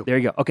 Thank you. There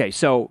you go. Okay,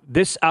 so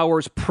this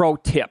hour's pro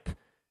tip.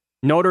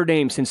 Notre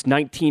Dame since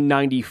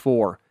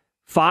 1994.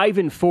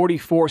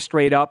 5-44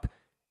 straight up.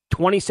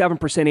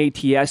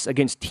 27% ATS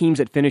against teams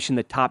that finish in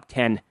the top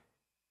 10.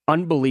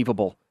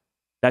 Unbelievable.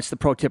 That's the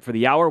pro tip for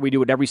the hour. We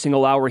do it every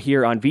single hour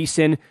here on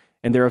VSiN,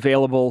 and they're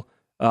available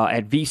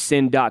at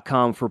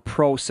vsin.com for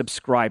pro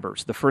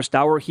subscribers. The first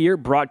hour here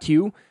brought to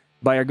you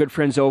by our good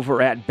friends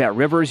over at Bet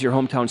Rivers, your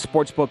hometown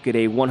sportsbook. Get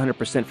a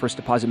 100% first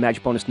deposit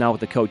match bonus now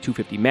with the code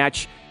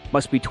 250MATCH.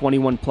 Must be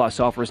 21 plus.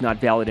 Offers not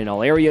valid in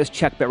all areas.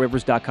 Check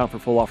betrivers.com for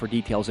full offer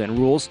details and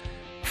rules.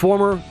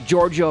 Former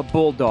Georgia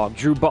Bulldog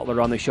Drew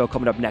Butler on the show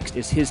coming up next.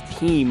 Is his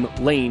team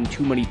laying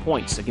too many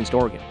points against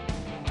Oregon?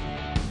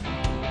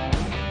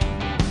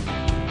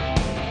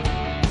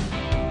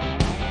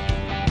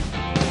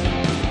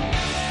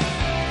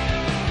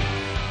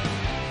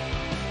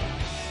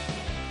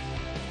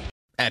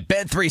 At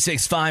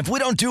Bet365, we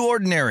don't do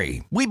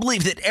ordinary. We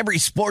believe that every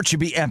sport should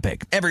be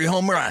epic. Every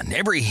home run,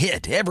 every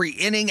hit, every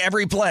inning,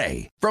 every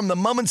play. From the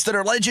moments that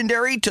are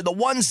legendary to the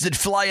ones that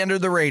fly under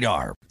the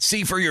radar.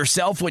 See for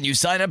yourself when you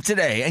sign up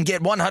today and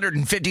get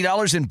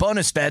 $150 in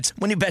bonus bets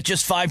when you bet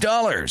just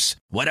 $5.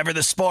 Whatever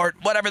the sport,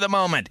 whatever the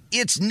moment,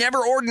 it's never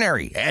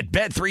ordinary at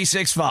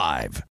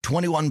Bet365.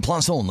 21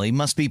 plus only.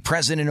 Must be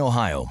present in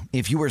Ohio.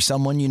 If you or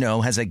someone you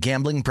know has a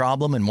gambling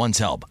problem and wants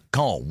help,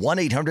 call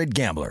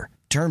 1-800-GAMBLER.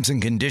 Terms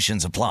and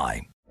conditions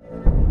apply.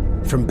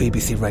 From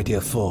BBC Radio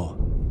 4,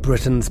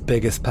 Britain's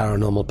biggest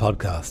paranormal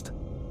podcast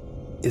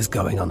is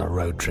going on a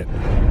road trip.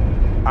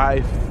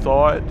 I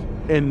thought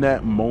in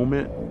that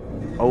moment,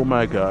 oh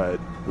my God,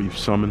 we've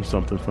summoned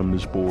something from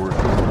this board.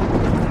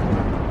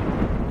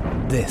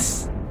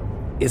 This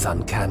is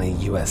Uncanny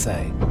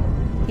USA.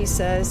 He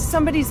says,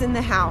 somebody's in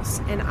the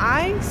house, and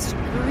I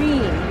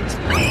screamed.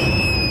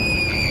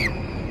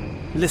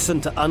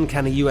 Listen to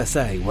Uncanny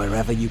USA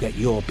wherever you get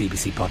your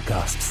BBC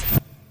podcasts,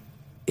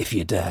 if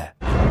you dare.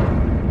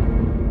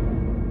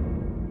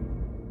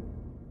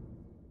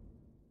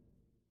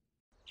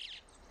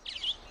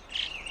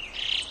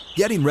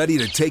 Getting ready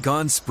to take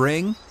on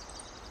spring?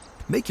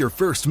 Make your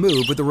first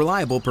move with the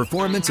reliable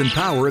performance and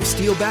power of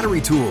Steel battery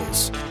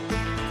tools.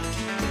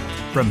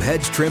 From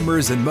hedge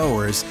trimmers and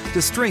mowers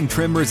to string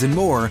trimmers and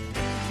more,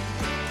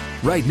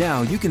 right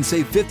now you can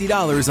save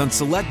 $50 on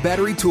select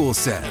battery tool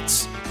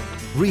sets.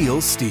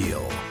 Real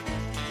Steel.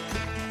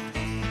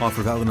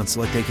 Offer valid on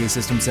select AK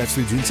system sets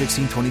through June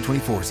 16,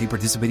 2024. See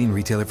participating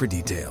retailer for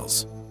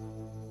details.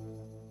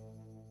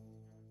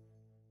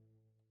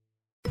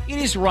 It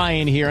is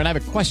Ryan here, and I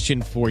have a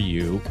question for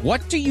you.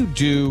 What do you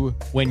do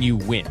when you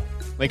win?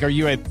 Like, are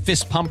you a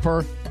fist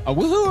pumper, a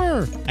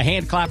woohooer, a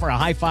hand clapper, a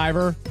high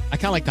fiver? I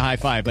kind of like the high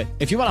five, but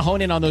if you want to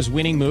hone in on those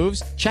winning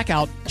moves, check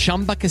out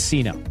Chumba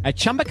Casino. At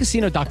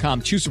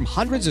ChumbaCasino.com, choose from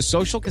hundreds of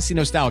social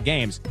casino-style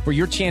games for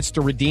your chance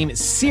to redeem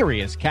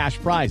serious cash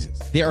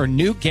prizes. There are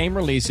new game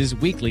releases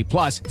weekly,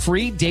 plus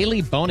free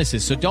daily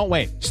bonuses, so don't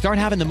wait. Start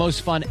having the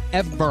most fun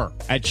ever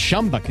at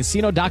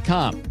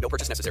ChumbaCasino.com. No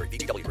purchase necessary.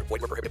 VGW Group.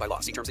 Void where prohibited by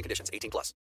law. See terms and conditions. 18 plus.